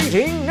in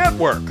Dating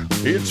Network.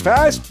 It's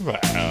fast,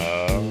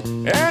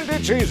 and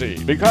it's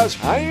easy, because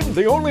I'm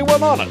the only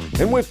one on it.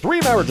 And with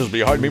 3 marriages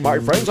behind me, my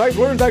friends, I've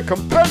learned that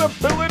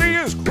compatibility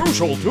is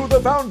crucial to the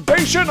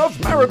foundation of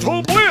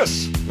marital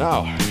bliss.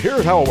 Now,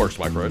 here's how it works,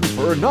 my friends.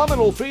 For a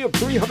nominal fee of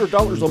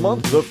 $300 a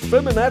month, the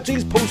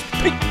feminazis post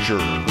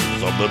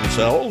pictures of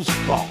themselves.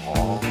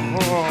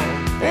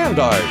 And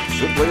I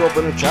simply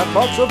open a chat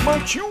box of my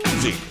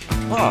choosing.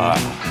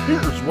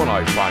 Here's one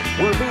I find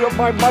worthy of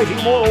my mighty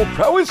moral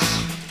prowess.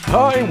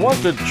 I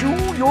want to chew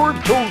your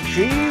toe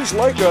cheese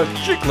like a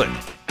chiclet.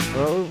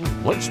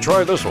 Let's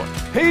try this one.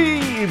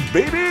 Hey,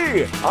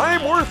 baby,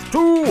 I'm worth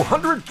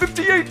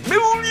 $258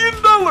 million,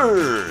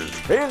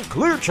 and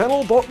Clear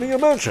Channel bought me a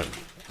mansion.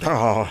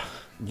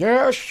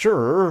 Yeah,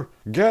 sure.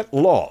 Get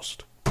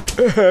lost.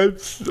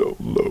 It's so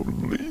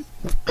lonely.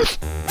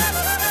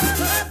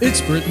 It's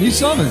Britany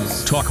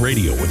Summers. Talk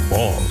radio with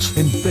balls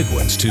and big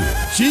ones, too.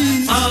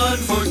 She's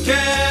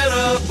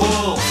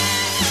unforgettable.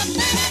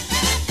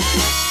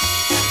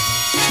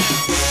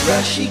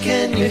 Rushy,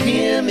 can you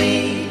hear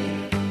me?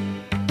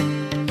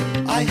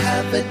 I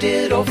have a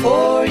ditto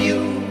for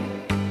you.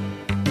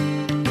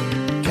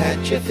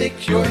 Can't you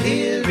fix your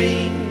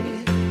hearing?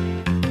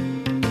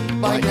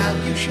 By now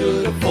you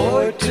should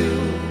afford to.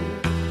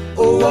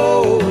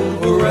 Oh,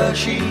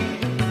 Rushy,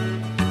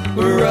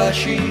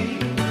 Rushy,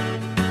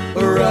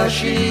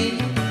 Rushy,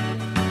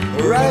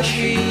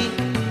 Rushy.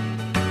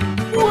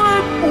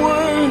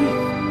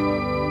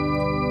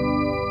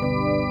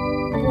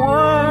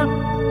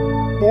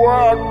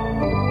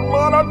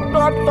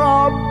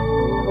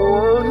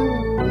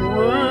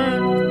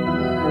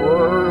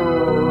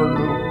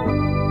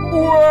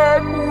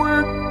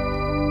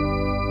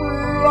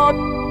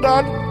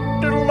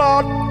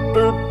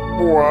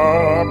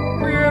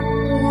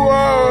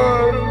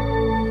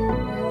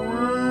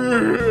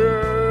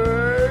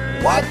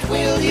 What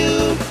will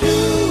you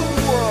do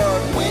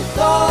with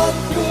all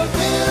your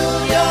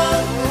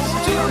millions?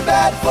 Too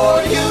bad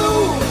for you,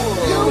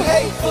 you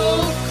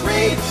hateful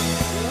creep.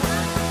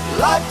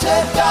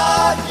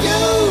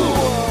 You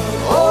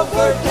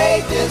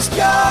overpaid this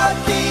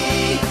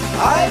jockey.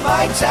 I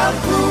might sound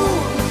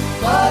rude,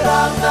 but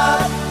I'm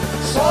not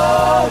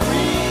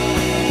sorry.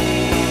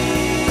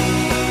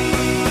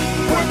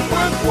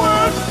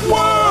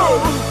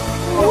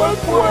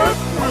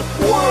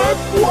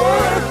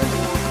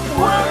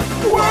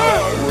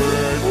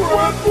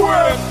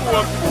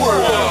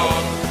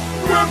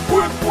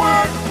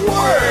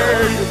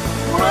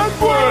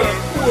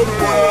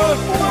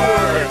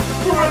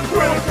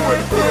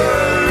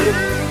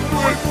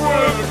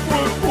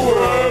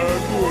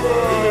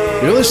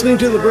 You're listening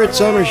to the Brit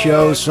Summer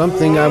Show,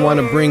 something I want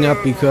to bring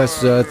up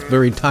because it's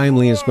very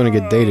timely and it's going to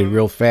get dated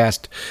real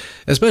fast,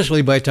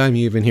 especially by the time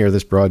you even hear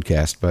this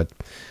broadcast. But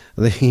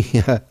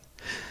the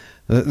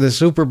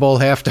Super Bowl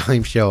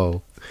halftime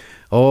show.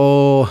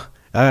 Oh,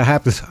 I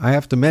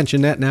have to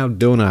mention that now,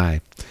 don't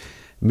I?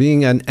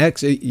 Being an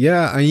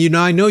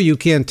I know you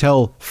can't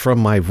tell from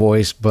my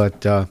voice,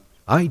 but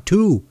I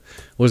too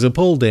was a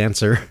pole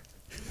dancer.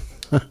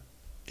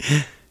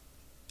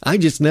 I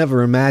just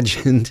never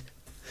imagined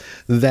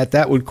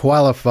that would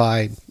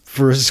qualify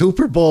for a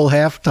Super Bowl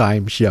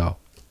halftime show.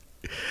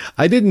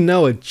 I didn't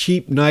know a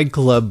cheap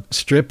nightclub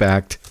strip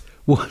act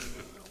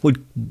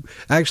would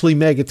actually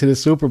make it to the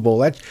Super Bowl.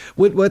 That's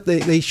what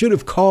they should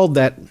have called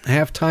that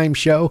halftime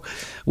show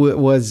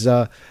was,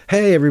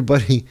 hey,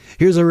 everybody,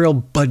 here's a real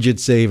budget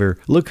saver.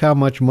 Look how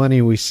much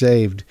money we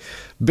saved.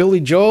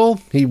 Billy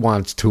Joel, he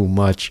wants too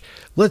much.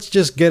 Let's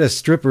just get a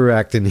stripper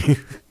act in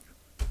here.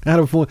 Out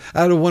of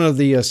one of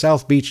the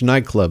South Beach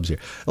nightclubs here.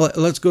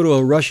 Let's go to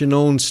a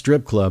Russian-owned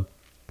strip club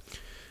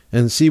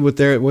and see what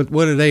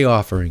are they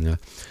offering.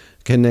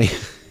 Can they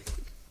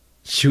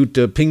shoot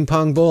ping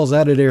pong balls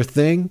out of their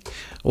thing,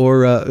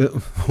 or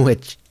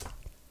which?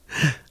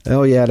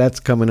 Oh yeah, that's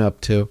coming up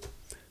too.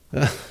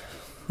 I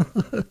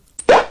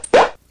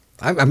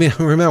mean,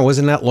 remember, it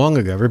wasn't that long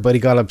ago. Everybody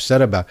got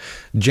upset about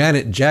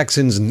Janet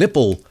Jackson's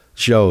nipple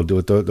show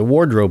with the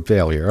wardrobe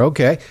failure.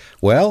 Okay,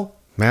 well,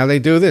 now they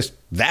do this.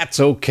 That's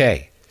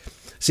okay.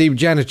 See,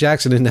 Janet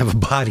Jackson didn't have a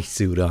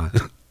bodysuit on.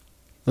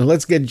 Well,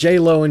 let's get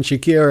J-Lo and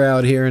Shakira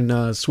out here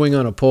and swing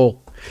on a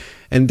pole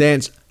and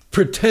dance,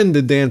 pretend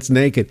to dance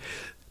naked.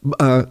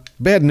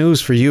 Bad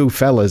news for you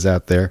fellas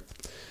out there.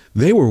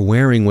 They were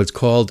wearing what's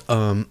called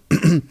full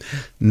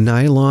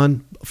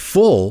nylon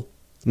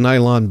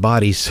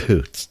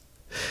bodysuits.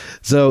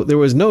 So there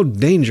was no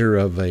danger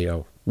of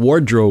a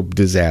wardrobe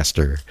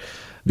disaster,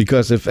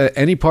 because if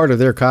any part of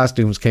their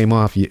costumes came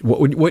off,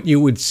 what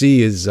you would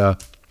see is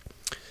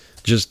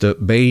just a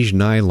beige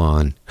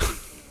nylon.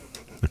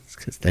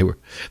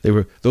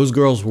 Those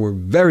girls were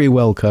very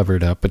well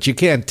covered up, but you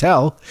can't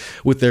tell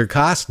with their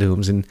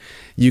costumes. And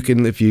you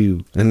can,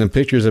 and the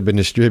pictures have been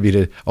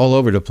distributed all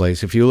over the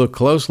place. If you look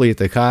closely at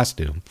the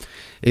costume,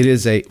 it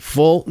is a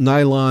full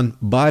nylon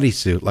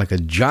bodysuit, like a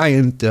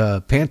giant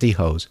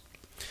pantyhose,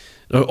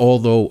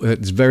 although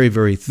it's very,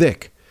 very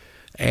thick.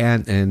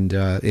 And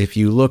if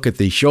you look at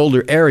the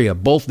shoulder area,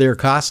 both their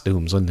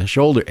costumes on the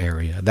shoulder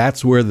area,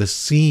 that's where the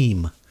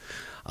seam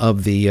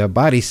of the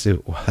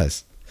bodysuit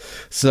was.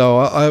 So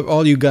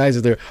all you guys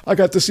are there, I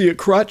got to see a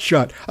crotch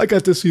shot. I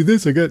got to see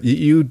this.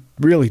 You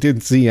really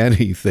didn't see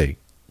anything.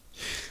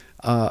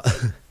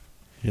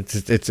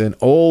 It's an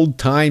old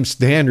time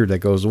standard that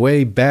goes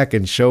way back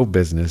in show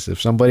business.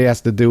 If somebody has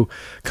to do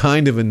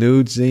kind of a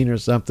nude scene or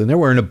something, they're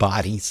wearing a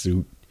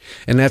bodysuit.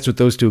 And that's what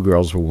those two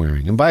girls were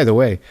wearing. And by the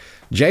way,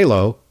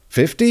 J-Lo,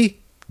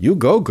 50? You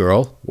go,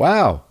 girl.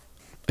 Wow.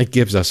 It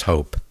gives us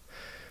hope.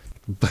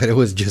 But it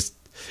was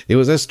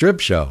a strip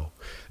show.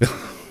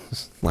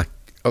 Like,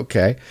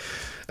 okay.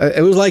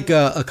 It was like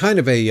a kind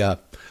of a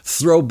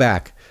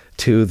throwback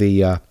to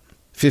the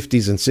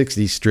 50s and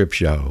 60s strip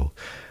show,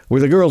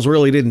 where the girls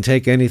really didn't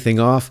take anything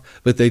off,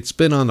 but they'd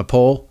spin on the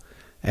pole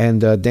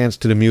and dance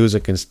to the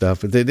music and stuff.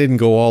 But they didn't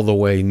go all the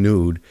way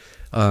nude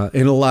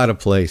in a lot of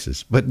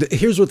places. But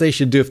here's what they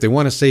should do if they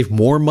want to save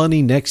more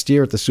money next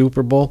year at the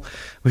Super Bowl.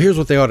 Well, here's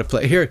what they ought to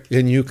play. Here,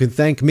 and you can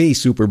thank me,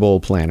 Super Bowl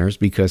planners,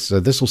 because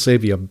this will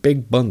save you a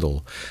big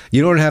bundle.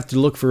 You don't have to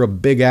look for a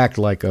big act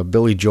like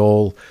Billy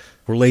Joel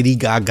or Lady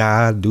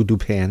Gaga, Doo-Doo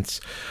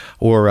Pants,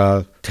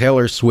 or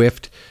Taylor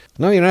Swift.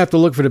 No, you don't have to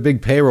look for the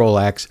big payroll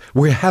acts.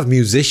 We have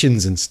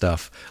musicians and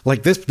stuff.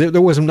 Like this, there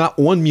was not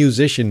one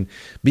musician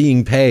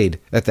being paid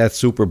at that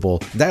Super Bowl.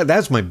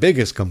 That's my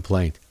biggest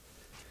complaint.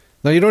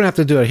 Now, you don't have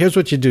to do it. Here's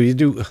what you do. You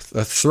do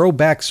a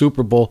throwback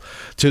Super Bowl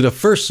to the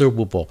first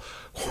Super Bowl.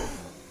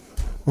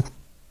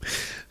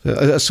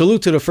 A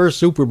salute to the first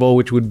Super Bowl,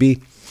 which would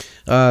be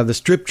the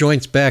strip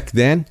joints back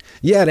then.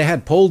 Yeah, they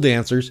had pole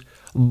dancers,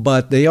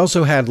 but they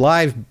also had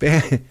live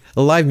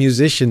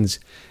musicians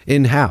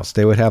in-house.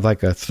 They would have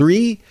like a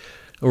 3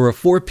 or a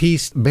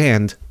 4-piece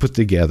band put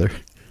together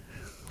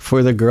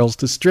for the girls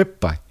to strip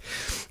by.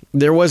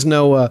 There was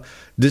no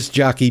disc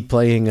jockey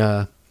playing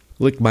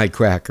Lick My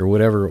Crack or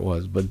whatever it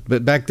was.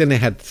 But back then they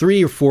had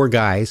 3 or 4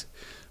 guys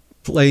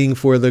playing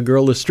for the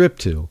girl to strip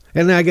to.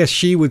 And I guess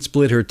she would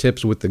split her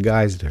tips with the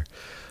guys there.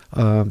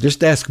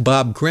 Just ask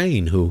Bob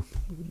Crane, who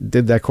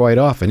did that quite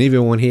often,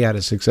 even when he had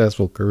a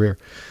successful career.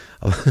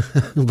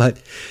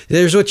 But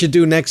here's what you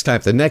do next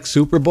time. The next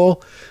Super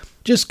Bowl,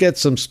 just get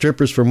some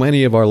strippers from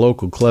any of our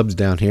local clubs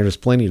down here. There's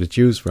plenty to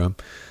choose from.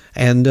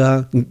 And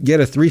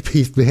get a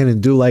 3-piece band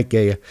and do like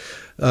a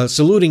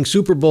saluting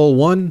Super Bowl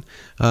one.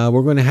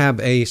 We're going to have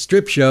a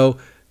strip show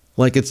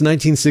like it's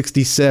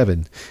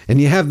 1967.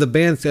 And you have the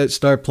band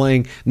start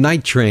playing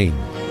Night Train.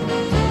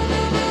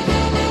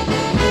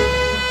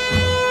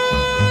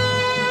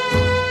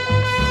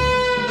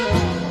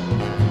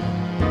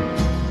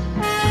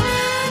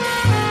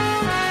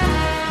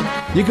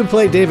 You can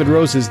play David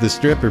Rose's The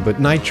Stripper,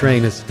 but Night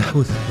Train that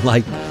was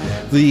like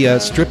the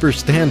stripper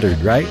standard,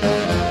 right?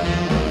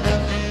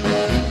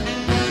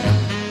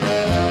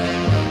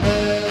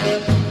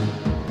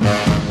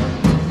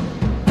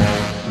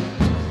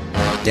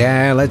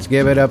 Yeah, let's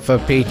give it up for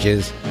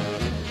Peaches.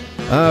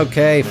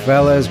 Okay,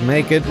 fellas,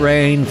 make it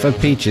rain for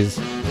Peaches.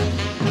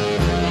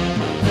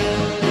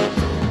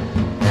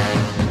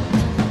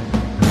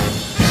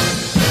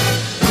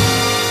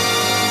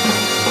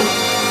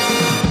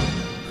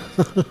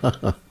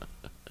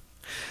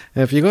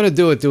 And if you're going to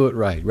do it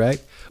right,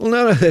 right? Well,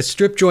 now that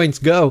strip joints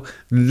go,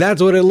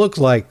 that's what it looks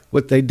like,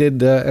 what they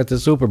did at the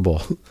Super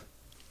Bowl.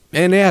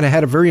 And they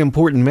had a very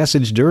important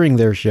message during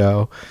their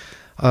show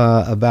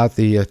about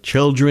the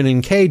children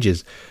in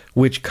cages,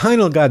 which kind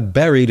of got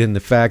buried in the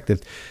fact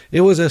that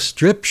it was a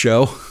strip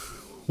show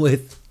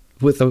with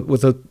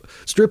a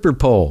stripper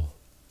pole.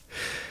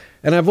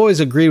 And I've always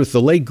agreed with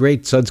the late,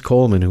 great Suds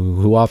Coleman,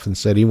 who often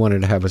said he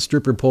wanted to have a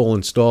stripper pole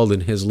installed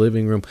in his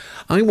living room.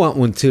 I want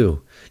one,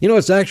 too. You know,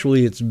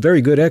 it's very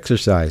good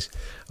exercise,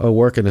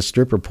 working a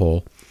stripper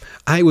pole.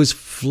 I was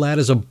flat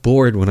as a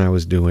board when I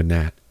was doing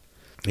that,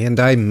 and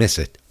I miss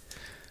it.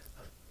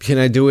 Can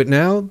I do it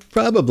now?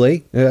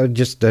 Probably. I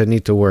just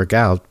need to work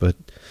out, but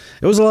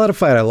it was a lot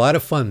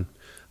of fun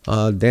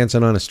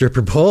dancing on a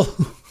stripper pole.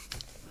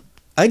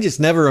 I just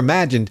never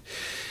imagined,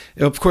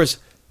 of course,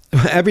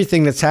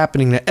 everything that's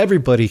happening that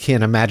everybody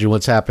can't imagine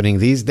what's happening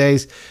these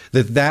days,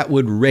 that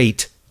would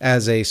rate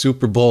as a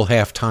Super Bowl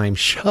halftime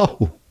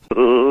show.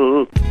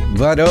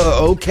 But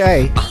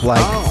okay,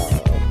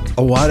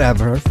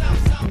 whatever.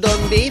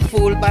 Don't be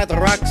fooled by the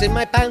rocks in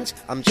my pants.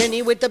 I'm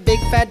Jenny with the big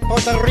fat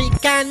Puerto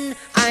Rican.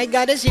 I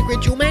got a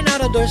secret you may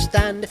not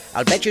understand.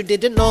 I'll bet you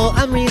didn't know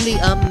I'm really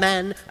a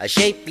man. A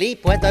shapely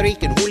Puerto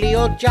Rican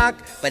Julio jock,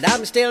 but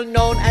I'm still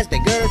known as the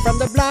girl from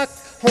the block.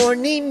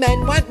 Horny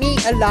men want me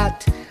a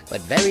lot,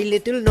 but very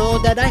little know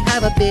that I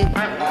have a big.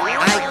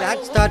 I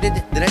got started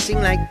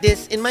dressing like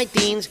this in my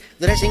teens,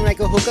 dressing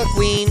like a hooker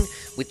queen,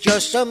 with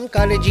just some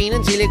collagen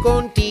and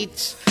silicone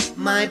teats.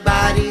 My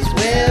body's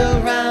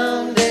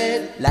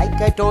well-rounded.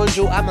 Like I told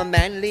you, I'm a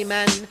manly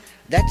man.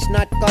 That's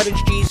not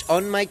cottage cheese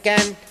on my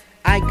can.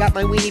 I got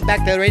my weenie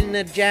back there in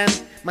the jam.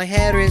 My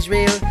hair is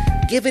real.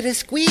 Give it a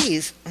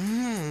squeeze.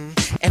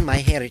 And my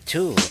hair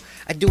too.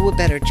 I do a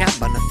better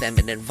job on a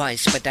feminine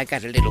voice, but I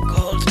got a little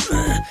cold,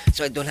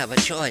 so I don't have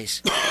a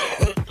choice.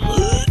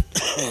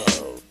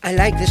 I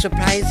like the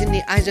surprise in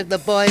the eyes of the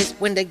boys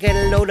when they get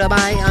a load of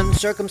my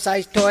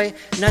uncircumcised toy.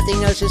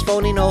 Nothing else is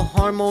phony, no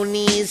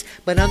harmonies,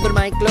 but under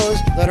my clothes,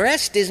 the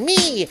rest is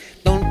me.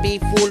 Don't be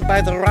fooled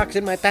by the rocks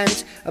in my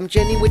pants. I'm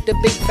Jenny with the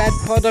big fat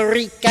Puerto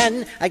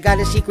Rican. I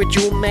got a secret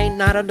you may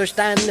not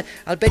understand.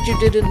 I'll bet you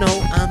didn't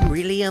know I'm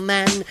really a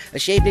man. A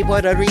shapely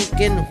Puerto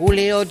Rican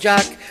Julio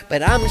jock,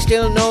 but I'm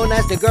still known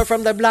as the girl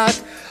from the block.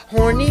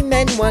 Horny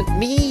men want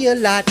me a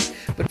lot,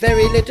 but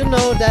very little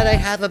know that I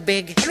have a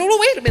big... Oh,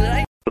 wait a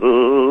minute,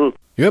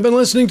 You have been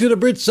listening to the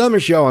Brit Summer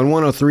Show on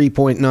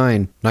 103.9,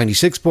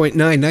 96.9,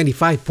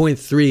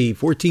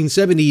 95.3,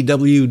 1470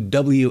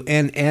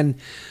 WWNN.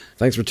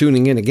 Thanks for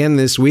tuning in again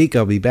this week.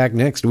 I'll be back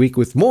next week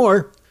with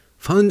more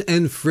fun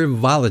and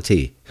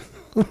frivolity.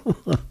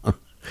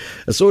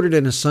 Assorted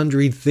and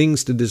sundry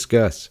things to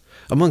discuss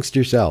amongst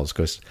yourselves,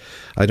 because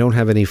I don't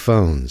have any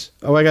phones.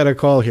 Oh, I got a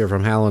call here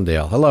from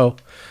Hallandale. Hello.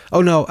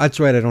 Oh, no, that's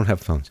right, I don't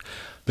have phones.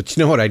 But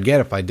you know what I'd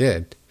get if I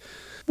did?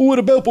 But what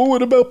about?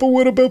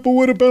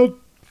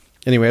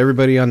 Anyway,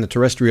 everybody on the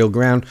terrestrial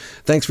ground,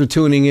 thanks for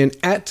tuning in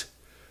at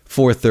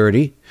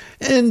 4:30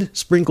 and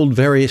sprinkled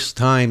various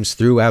times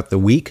throughout the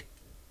week,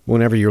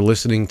 whenever you're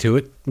listening to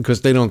it,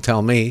 because they don't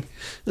tell me.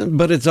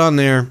 But it's on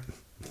there,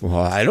 well,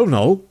 I don't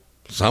know,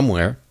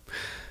 somewhere.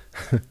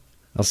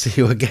 I'll see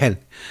you again,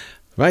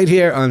 right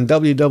here on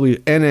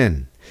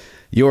WWNN,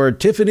 your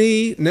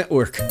Tiffany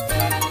network.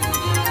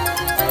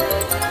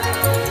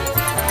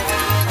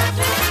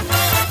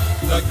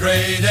 The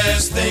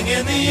greatest thing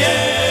in the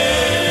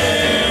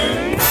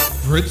air.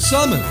 Brit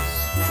Summers.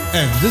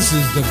 And this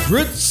is the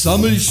Brit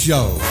Summers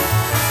Show.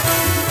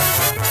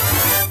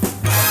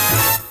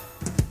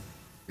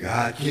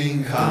 Got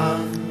King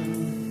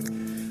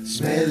Kong,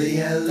 smelly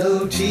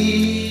yellow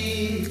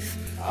teeth.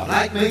 I'm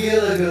like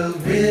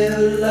McGilligan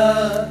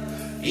gorilla,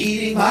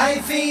 eating my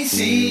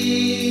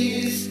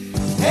feces.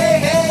 Hey,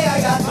 hey,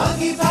 I got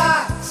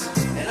monkeypox,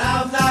 and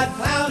I'm not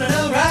clowning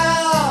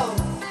around.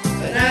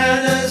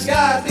 Bananas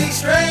got me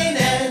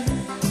straining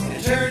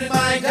and turning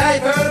my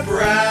diaper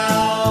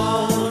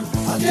brown.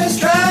 I'm just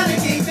trying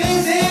to keep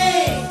busy,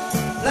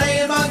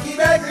 playing monkey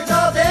records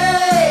all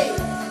day,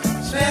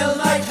 smelling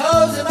like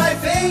toes in my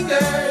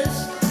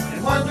fingers,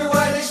 and wonder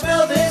why they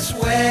smell this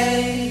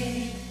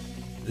way.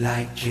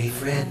 Like J.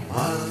 Fred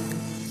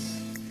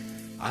Mullins,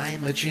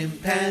 I'm a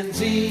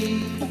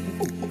chimpanzee.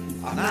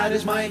 I'm not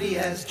as mighty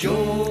as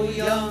Joe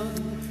Young,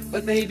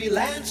 but maybe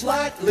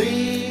Lancelot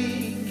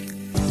Lee.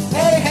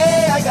 Hey,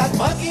 hey, I got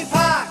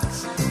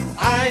monkeypox.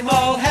 I'm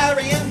all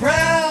hairy and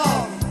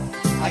brown.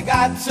 I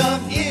got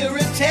some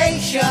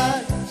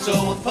irritation, so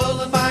I'm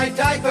pulling my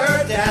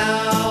diaper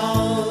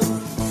down.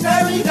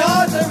 Fairy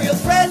dogs are real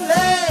friendly,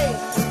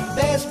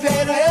 best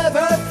pet I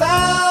ever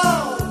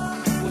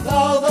found. With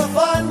all the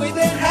fun we've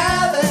been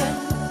having,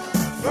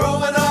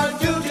 throwing our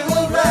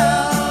doo-doo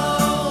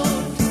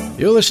around.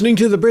 You're listening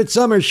to the Brit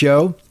Summer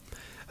Show.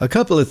 A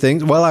couple of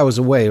things, while I was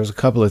away, there was a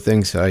couple of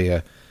things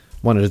I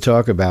wanted to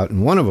talk about,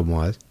 and one of them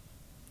was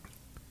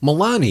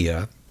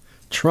Melania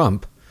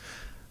Trump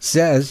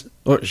says,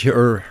 or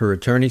her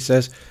attorney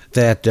says,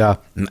 that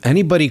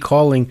anybody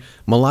calling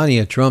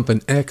Melania Trump an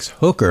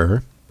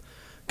ex-hooker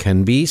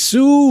can be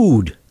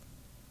sued.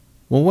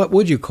 Well, what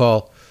would you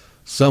call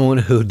someone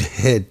who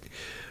did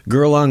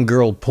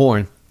girl-on-girl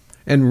porn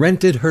and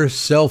rented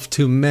herself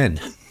to men?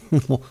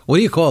 What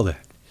do you call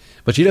that?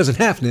 But she doesn't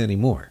have to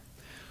anymore.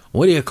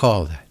 What do you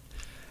call that?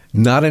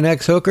 Not an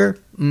ex-hooker?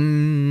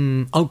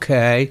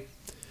 Okay.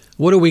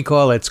 What do we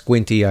call that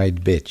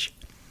squinty-eyed bitch?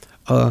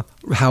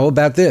 How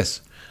about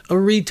this? A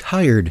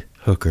retired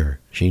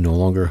hooker. She no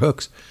longer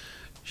hooks.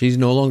 She's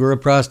no longer a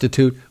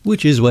prostitute,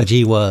 which is what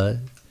she was.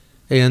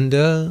 And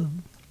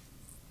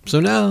so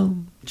now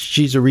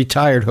she's a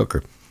retired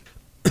hooker.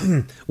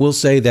 We'll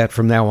say that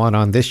from now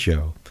on this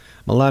show.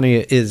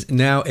 Melania is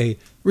now a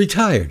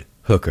retired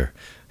hooker.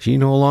 She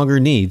no longer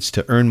needs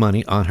to earn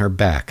money on her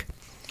back.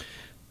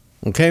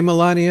 Okay,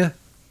 Melania?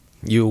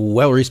 You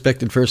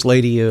well-respected first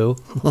lady, you.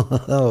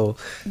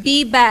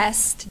 Be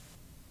best.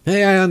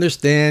 Hey, I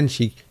understand.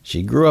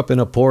 She grew up in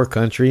a poor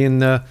country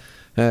and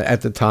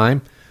at the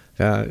time.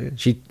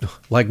 She,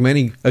 like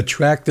many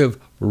attractive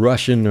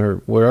Russian or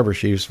wherever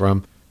she's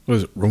from,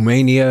 was it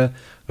Romania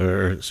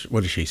or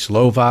what is she,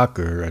 Slovak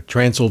or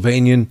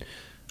Transylvanian?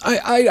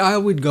 I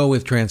would go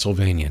with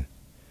Transylvanian.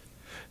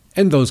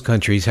 And those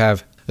countries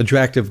have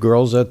attractive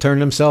girls turn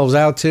themselves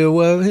out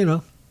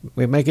to,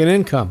 make an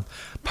income.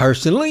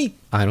 Personally,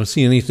 I don't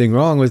see anything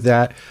wrong with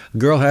that. A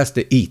girl has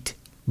to eat.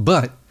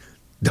 But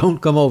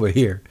don't come over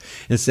here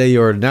and say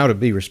you're now to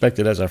be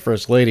respected as a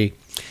first lady.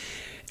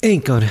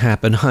 Ain't gonna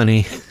happen,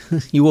 honey.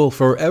 You will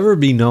forever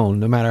be known,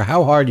 no matter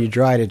how hard you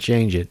try to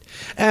change it,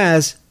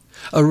 as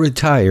a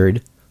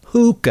retired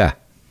hookah.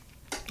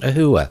 A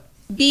hua.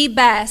 Be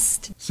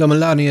best. So,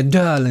 Melania,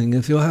 darling,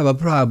 if you have a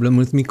problem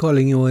with me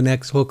calling you an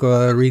ex-hooker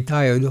or a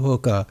retired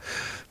hooker,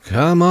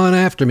 come on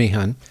after me,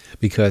 hun,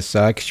 because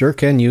I sure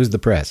can use the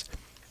press.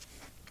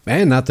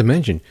 And not to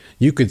mention,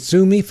 you could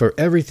sue me for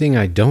everything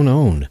I don't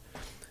own.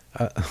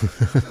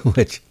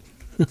 Which,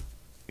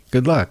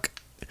 good luck.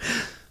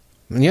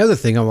 And the other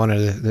thing I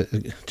wanted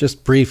to,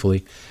 just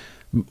briefly,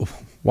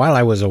 while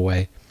I was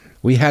away,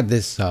 we had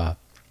this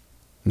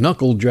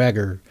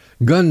knuckle-dragger,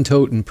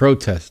 gun-toting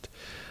protest,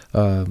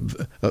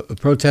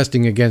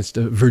 protesting against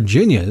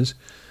Virginia's.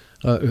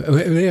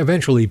 They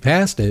eventually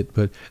passed it,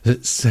 but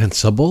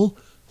sensible,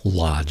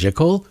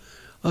 logical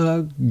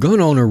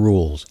gun owner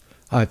rules.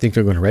 I think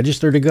they're going to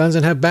register the guns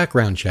and have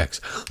background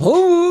checks.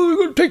 Oh, you're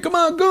going to take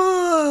my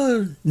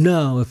gun.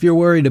 No, if you're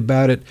worried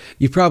about it,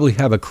 you probably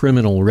have a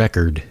criminal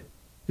record.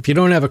 If you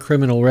don't have a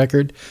criminal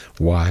record,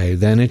 why,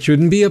 then it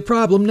shouldn't be a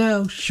problem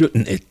now,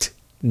 shouldn't it?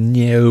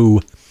 No.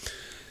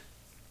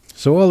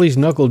 So all these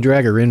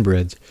knuckle-dragger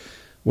inbreds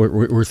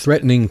were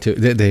threatening to...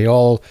 They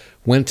all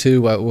went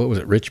to, what was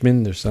it,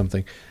 Richmond or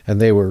something, and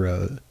they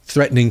were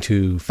threatening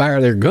to fire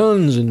their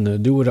guns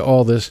and do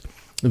all this.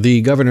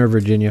 The governor of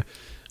Virginia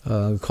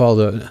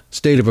called a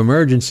state of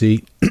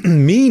emergency,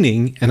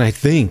 meaning, and I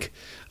think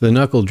the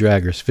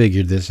knuckle-draggers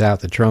figured this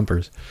out, the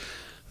Trumpers.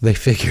 They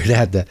figured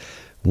out that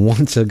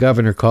once a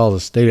governor calls a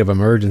state of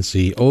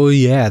emergency, oh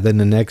yeah, then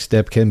the next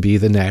step can be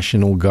the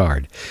National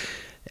Guard.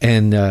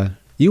 And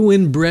you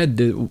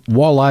inbred,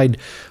 wall-eyed,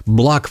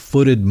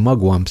 block-footed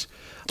mugwumps,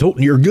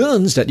 toting your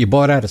guns that you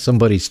bought out of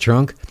somebody's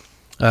trunk,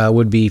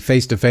 would be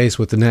face-to-face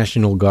with the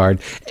National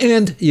Guard,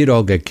 and you'd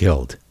all get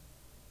killed.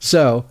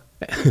 So,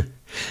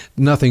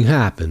 nothing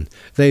happened.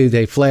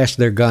 They flashed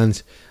their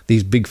guns,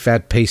 these big,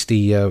 fat,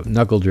 pasty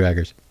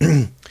knuckle-draggers.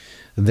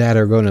 That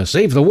are going to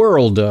save the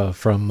world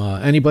from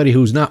anybody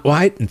who's not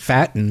white and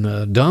fat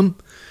and dumb.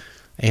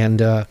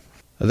 And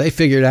they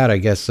figured out, I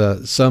guess,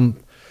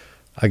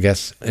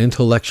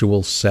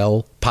 intellectual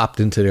cell popped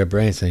into their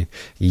brain saying,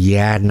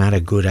 yeah, not a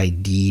good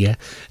idea.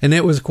 And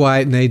it was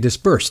quiet and they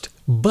dispersed.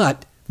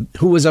 But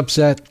who was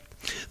upset?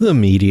 The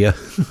media.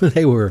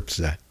 They were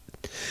upset.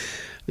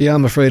 Yeah,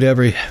 I'm afraid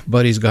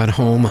everybody's gone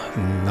home.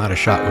 Not a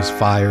shot was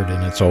fired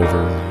and it's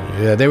over.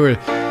 Yeah, they were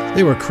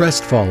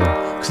crestfallen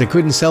because they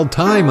couldn't sell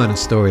time on a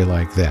story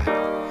like that.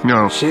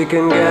 No. She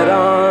can get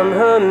on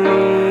her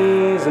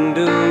knees and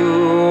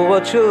do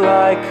what you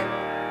like.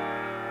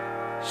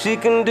 She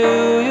can do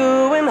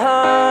you in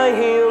high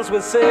heels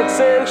with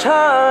 6-inch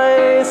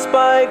high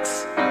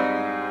spikes.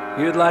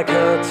 You'd like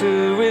her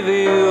to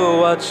reveal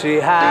what she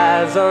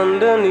has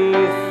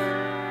underneath.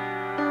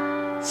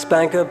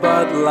 Spank her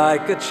butt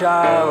like a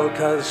child,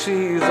 'cause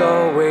she's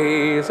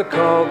always a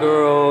call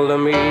girl to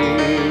me.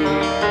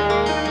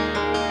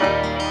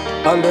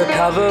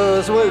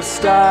 Undercovers with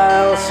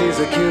style, she's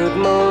a cute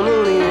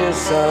Mona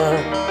Lisa.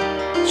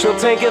 She'll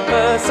take your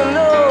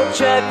personal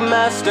check,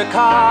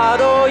 MasterCard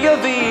or your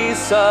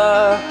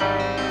Visa.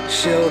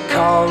 She'll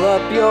call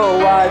up your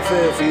wife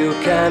if you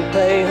can't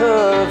pay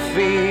her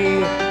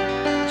fee.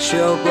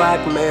 She'll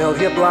blackmail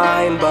you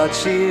blind, but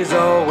she's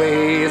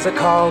always a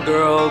call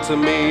girl to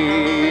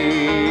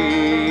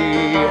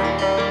me.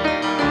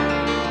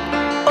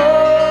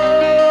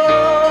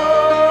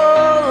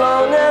 Oh,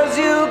 long as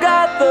you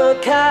got the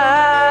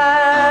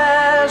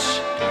cash,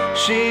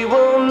 she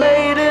will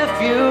mate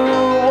if you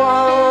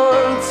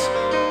want.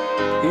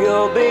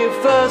 You'll be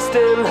first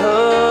in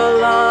her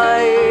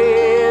line.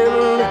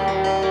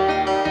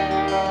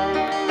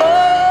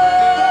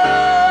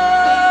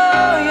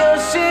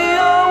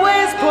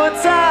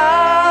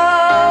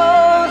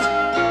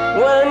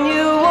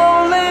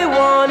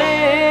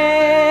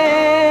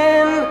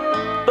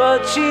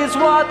 she's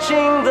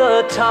watching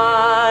the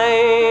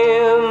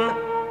time.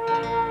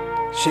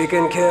 She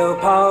can kill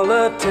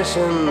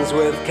politicians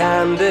with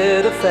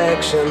candid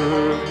affection.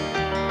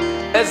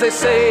 As they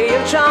say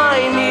in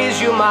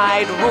Chinese, you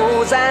might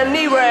lose an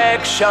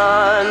erection.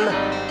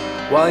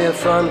 While your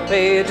front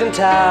page in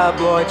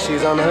tabloid,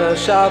 she's on her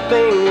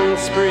shopping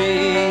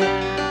spree.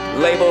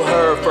 Label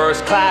her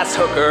first class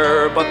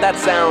hooker, but that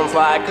sounds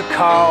like a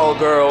call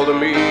girl to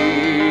me.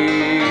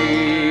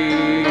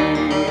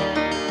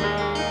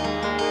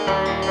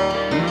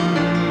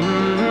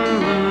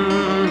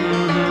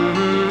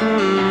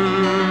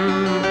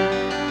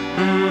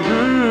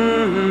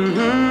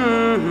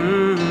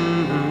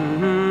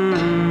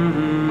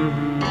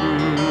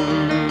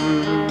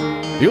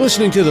 You're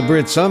listening to the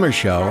Brit Summer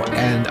Show,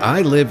 and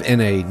I live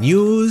in a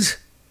news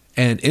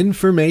and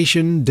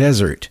information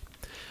desert.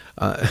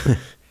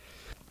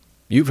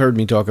 You've heard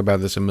me talk about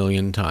this a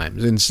million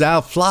times. In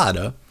South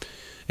Florida,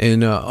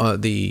 in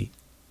the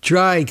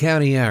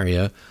Tri-County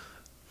area,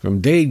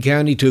 from Dade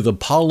County to the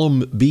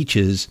Palm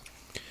Beaches,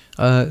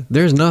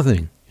 there's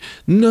nothing.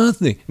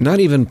 Nothing. Not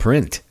even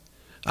print.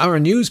 Our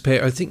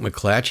newspaper, I think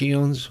McClatchy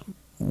owns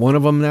one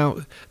of them now,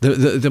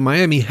 the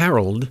Miami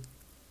Herald,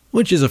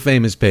 which is a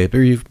famous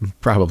paper. You've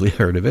probably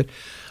heard of it.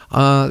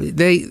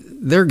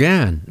 They're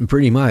gone,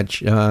 pretty much.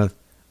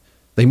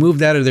 They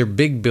moved out of their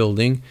big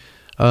building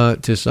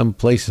to some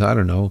place, I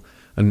don't know,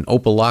 an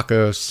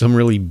Opelika, some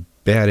really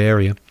bad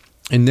area.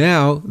 And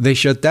now they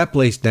shut that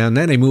place down.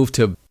 Then they moved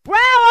to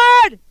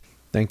Broward!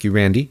 Thank you,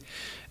 Randy.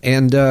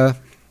 And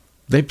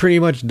they pretty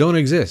much don't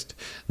exist.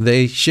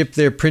 They ship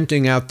their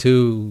printing out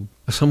to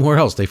somewhere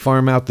else. They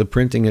farm out the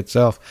printing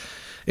itself.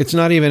 It's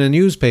not even a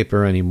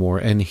newspaper anymore.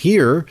 And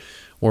here,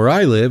 where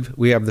I live,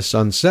 we have the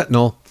Sun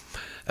Sentinel,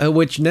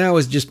 which now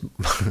is just,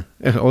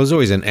 it was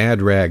always an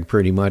ad rag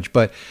pretty much,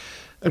 but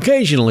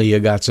occasionally you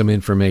got some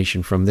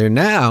information from there.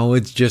 Now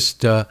it's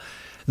just the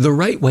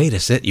right way to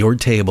set your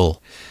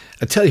table.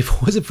 I tell you, if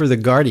it wasn't for the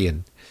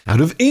Guardian out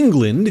of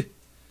England,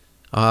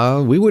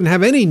 we wouldn't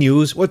have any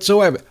news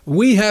whatsoever.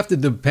 We have to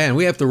depend,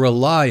 we have to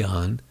rely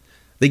on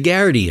the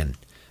Guardian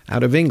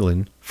out of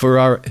England for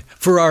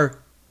our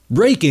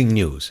breaking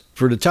news,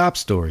 for the top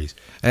stories,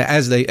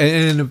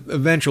 and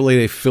eventually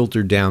they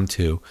filter down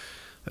to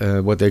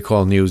what they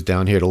call news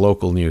down here, the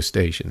local news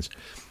stations.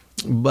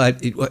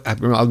 But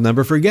I'll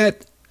never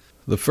forget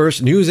the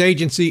first news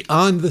agency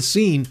on the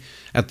scene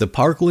at the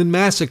Parkland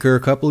massacre a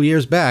couple of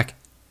years back.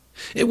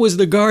 It was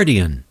the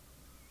Guardian.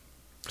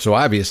 So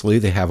obviously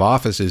they have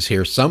offices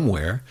here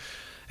somewhere,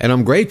 and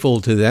I'm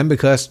grateful to them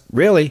because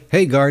really,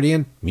 hey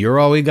Guardian, you're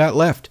all we got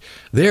left.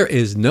 There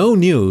is no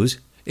news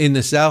in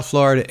the South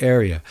Florida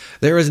area.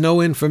 There is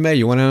no information.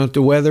 You want to know what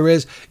the weather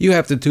is? You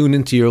have to tune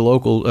into your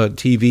local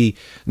TV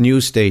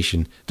news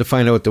station to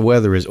find out what the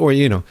weather is. Or,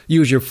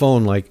 use your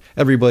phone like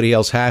everybody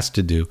else has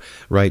to do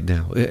right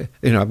now.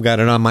 I've got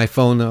it on my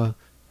phone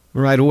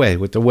right away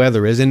what the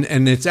weather is. And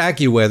it's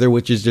AccuWeather,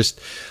 which is just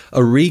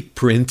a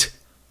reprint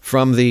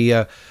from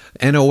the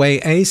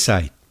NOAA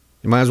site.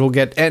 You might as well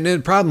get... And the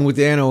problem with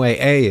the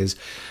NOAA is,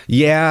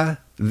 yeah,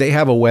 they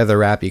have a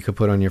weather app you could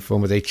put on your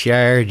phone, but they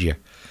charge you.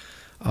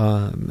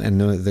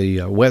 And the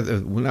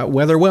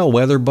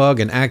WeatherBug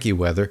and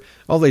AccuWeather,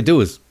 all they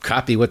do is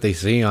copy what they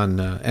see on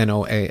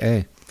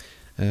NOAA,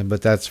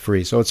 but that's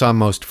free, so it's on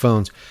most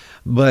phones.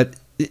 But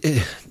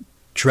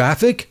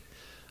traffic?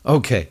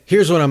 Okay,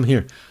 here's what I'm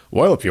hearing.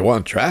 Well, if you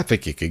want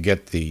traffic, you could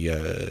get the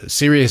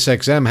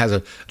SiriusXM has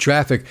a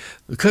traffic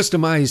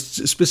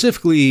customized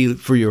specifically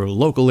for your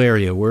local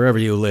area, wherever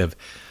you live.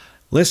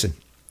 Listen,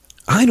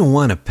 I don't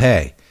want to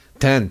pay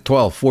 $10, $12,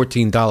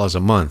 $14 a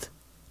month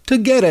to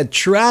get a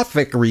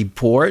traffic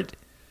report,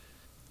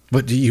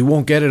 but you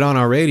won't get it on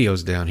our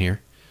radios down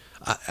here.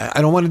 I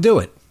don't want to do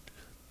it,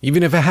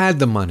 even if I had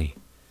the money.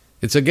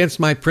 It's against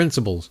my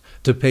principles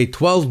to pay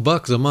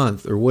 $12 a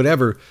month or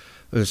whatever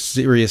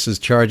Sirius is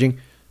charging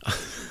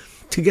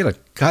to get a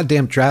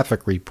goddamn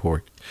traffic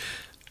report.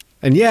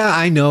 And yeah,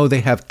 I know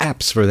they have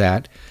apps for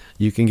that.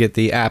 You can get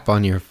the app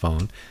on your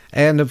phone.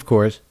 And of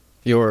course,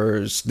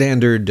 your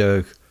standard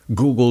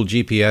Google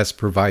GPS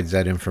provides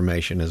that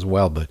information as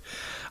well. But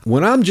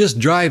when I'm just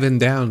driving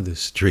down the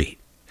street,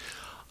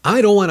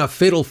 I don't want to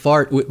fiddle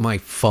fart with my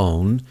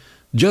phone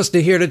just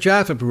to hear the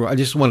traffic report. I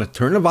just want to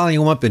turn the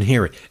volume up and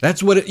hear it.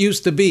 That's what it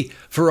used to be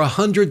for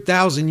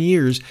 100,000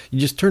 years. You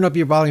just turn up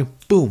your volume,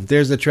 boom,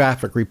 there's the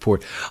traffic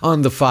report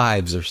on the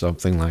 5s or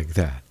something like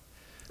that.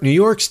 New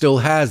York still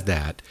has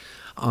that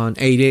on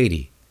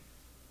 880.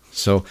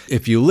 So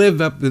if you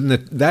live up in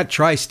that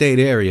tri-state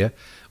area,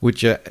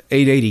 which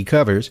 880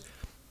 covers,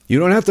 you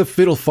don't have to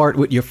fiddle fart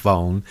with your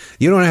phone.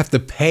 You don't have to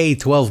pay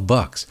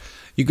 $12.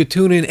 You could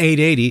tune in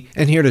 880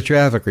 and hear the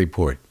traffic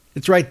report.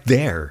 It's right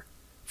there.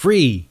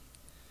 Free.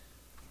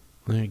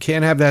 You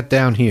can't have that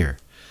down here.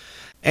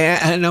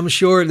 And I'm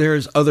sure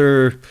there's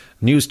other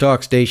news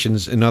talk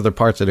stations in other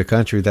parts of the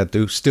country that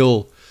do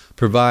still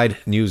provide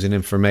news and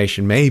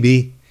information,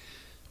 maybe,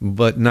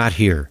 but not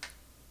here.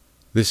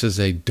 This is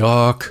a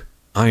dark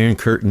Iron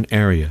Curtain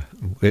area.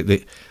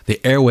 The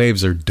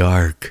airwaves are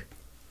dark.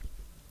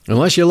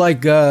 Unless you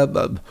like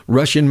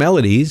Russian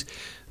melodies,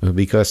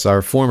 because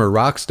our former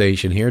rock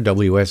station here,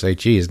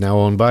 WSHE, is now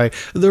owned by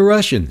the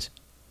Russians.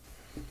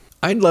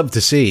 I'd love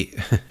to see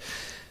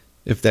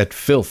if that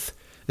filth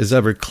is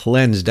ever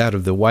cleansed out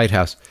of the White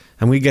House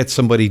and we get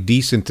somebody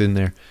decent in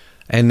there.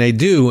 And they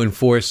do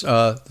enforce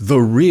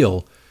the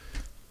real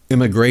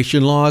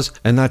immigration laws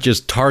and not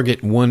just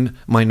target one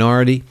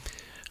minority.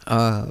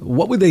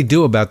 What would they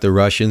do about the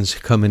Russians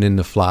coming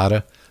into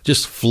Florida?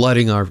 Just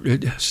flooding our...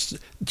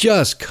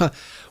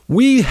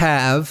 We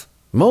have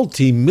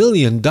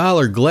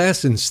multi-million-dollar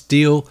glass and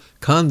steel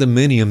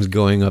condominiums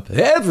going up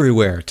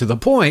everywhere to the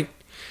point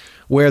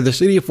where the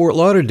city of Fort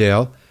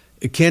Lauderdale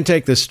can't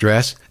take the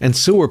stress and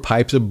sewer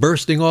pipes are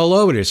bursting all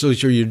over there. So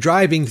you're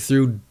driving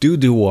through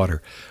doo-doo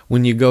water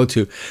when you go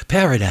to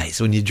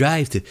Paradise, when you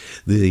drive to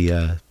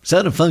the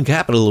Sun and Fun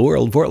capital of the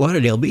world, Fort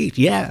Lauderdale Beach.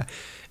 Yeah.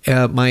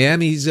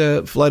 Miami's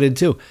flooded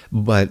too,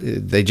 but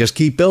they just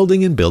keep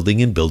building and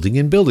building and building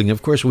and building.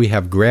 Of course, we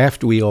have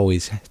graft. We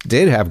always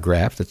did have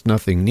graft. That's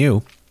nothing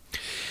new.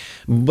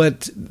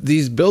 But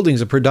these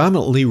buildings are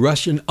predominantly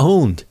Russian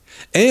owned,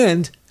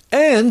 and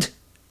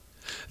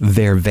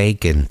they're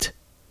vacant.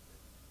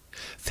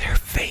 They're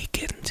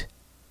vacant.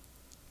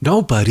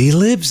 Nobody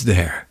lives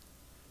there.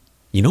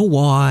 You know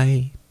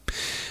why?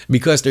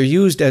 Because they're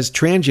used as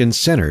transient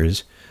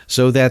centers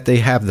so that they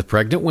have the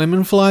pregnant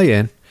women fly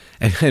in,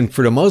 and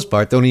for the most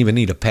part, don't even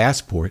need a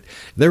passport.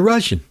 They're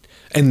Russian,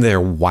 and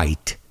they're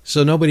white,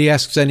 so nobody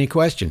asks any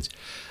questions.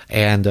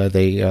 And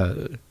they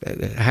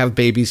have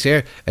babies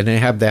here, and they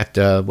have that,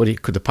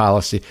 the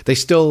policy. They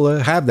still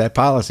have that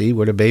policy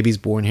where the baby's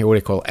born here, what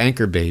they call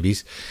anchor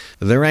babies.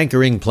 They're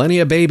anchoring plenty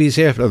of babies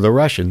here for the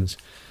Russians.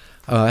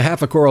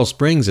 Half of Coral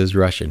Springs is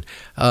Russian.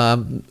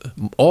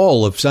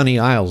 All of Sunny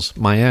Isles,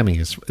 Miami,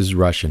 is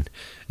Russian.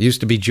 It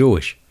used to be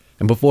Jewish.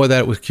 And before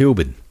that, it was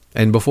Cuban.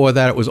 And before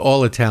that, it was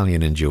all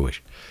Italian and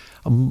Jewish.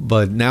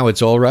 But now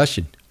it's all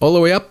Russian. All the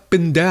way up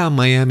and down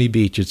Miami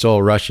Beach, it's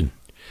all Russian.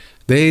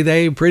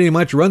 They pretty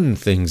much run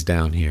things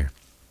down here.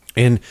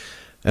 And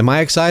am I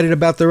excited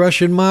about the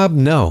Russian mob?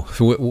 No.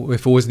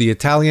 If it was the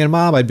Italian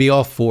mob, I'd be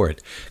all for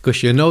it. Because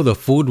the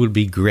food would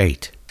be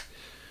great.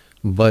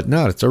 But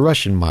no, it's a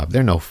Russian mob.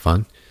 They're no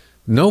fun.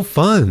 No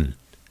fun.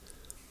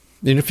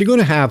 And if you're going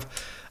to have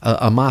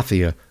a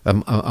mafia, a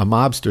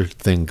mobster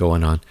thing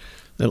going on,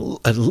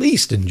 at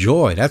least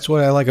enjoy. That's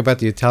what I like about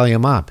the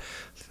Italian mob.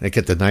 They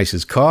get the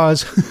nicest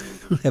cars,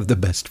 have the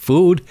best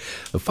food,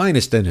 the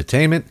finest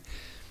entertainment.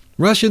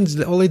 Russians,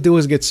 all they do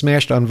is get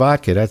smashed on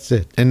vodka. That's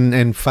it.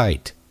 And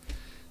fight.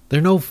 They're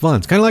no fun.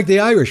 It's kind of like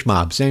the Irish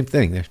mob. Same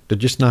thing. They're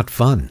just not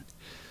fun.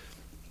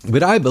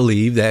 But I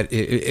believe that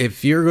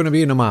if you're going to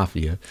be in a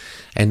mafia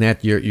and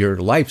that your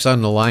life's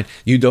on the line,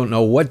 you don't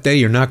know what day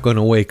you're not going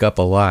to wake up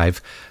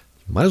alive,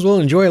 you might as well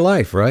enjoy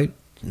life, right?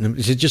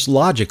 It's just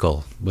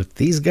logical. But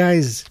these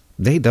guys,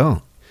 they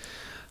don't.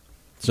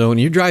 So when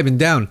you're driving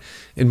down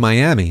in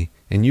Miami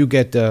and you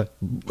get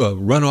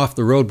run off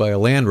the road by a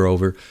Land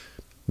Rover,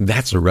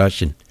 that's a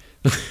Russian.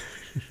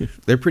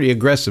 They're pretty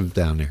aggressive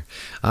down there.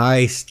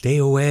 I stay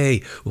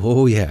away.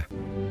 Oh, yeah.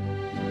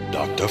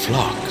 Dr.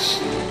 Phlox,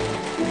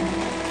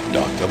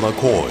 Dr.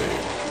 McCoy,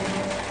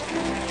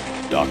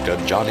 Dr.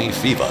 Johnny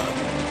Fever,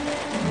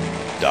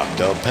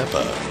 Dr.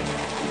 Pepper,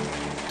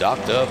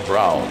 Dr.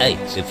 Brown. Hey,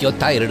 if you're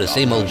tired of the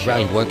same old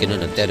grind working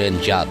in a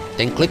dead-end job,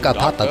 then click our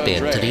pop-up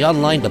ad to the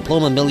online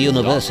Diploma Mill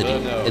University.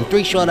 In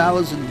 3 short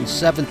hours and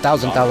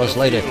 $7,000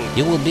 later,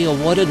 you will be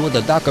awarded with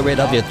a doctorate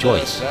of your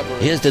choice.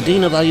 Here's the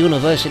dean of our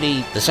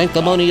university, the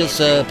sanctimonious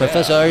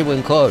Professor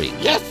Erwin Corey.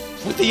 Yes!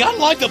 With the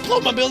online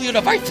Diploma Mill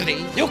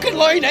University, you can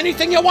learn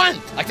anything you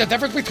want, like the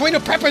difference between a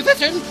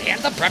preposition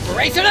and the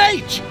preparation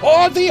age,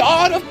 or the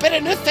art of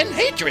bitterness and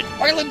hatred,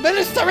 while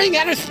administering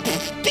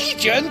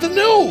anesthesia in the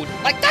nude,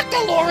 like Dr.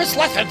 Laura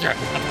Schlesinger.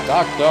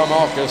 Dr.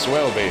 Marcus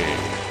Welby,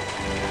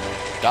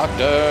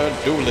 Dr.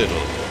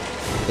 Doolittle.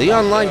 The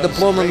online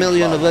Diploma Mill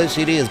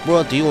University is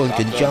brought to you in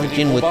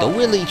conjunction with the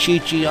Willie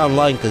Chi-Chi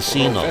Online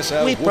Casino.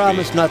 We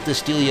promise not to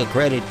steal your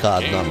credit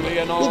card number.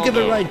 We'll give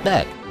it right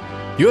back.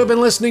 You have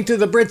been listening to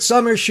The Brit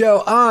Summer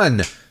Show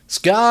on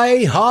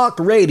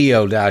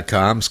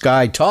SkyHawkRadio.com,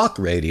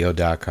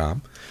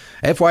 SkyTalkRadio.com,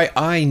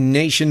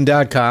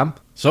 FYINation.com,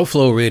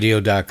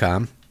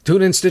 SoFlowRadio.com,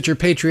 TuneIn, Stitcher,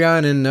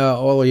 Patreon, and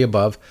all of the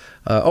above.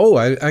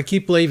 I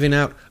keep leaving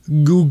out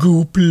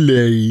Google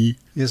Play.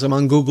 Yes, I'm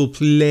on Google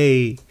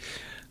Play,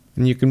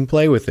 and you can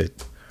play with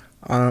it.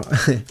 And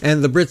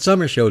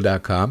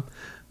TheBritSummerShow.com,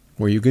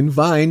 where you can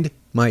find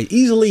my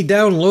easily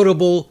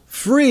downloadable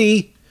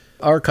free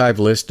archive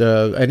list,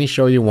 any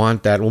show you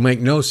want that will make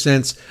no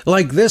sense,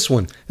 like this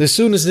one. As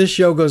soon as this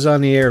show goes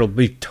on the air, it'll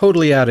be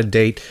totally out of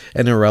date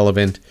and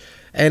irrelevant,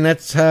 and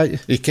that's how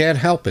you can't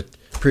help it.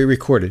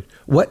 Pre-recorded.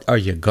 What are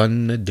you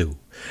gonna do?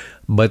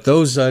 But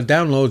those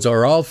downloads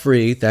are all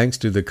free thanks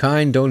to the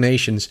kind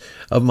donations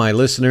of my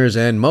listeners,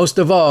 and most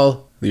of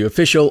all, the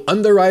official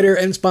underwriter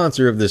and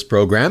sponsor of this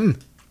program,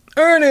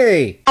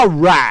 Ernie. All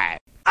right.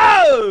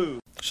 Oh!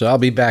 So I'll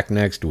be back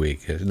next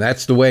week. And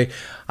that's the way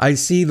I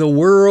see the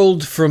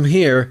world from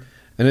here.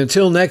 And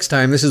until next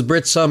time, this is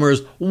Britt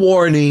Summers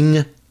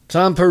warning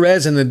Tom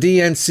Perez and the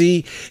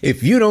DNC,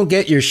 if you don't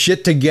get your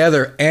shit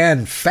together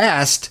and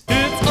fast,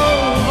 It's over.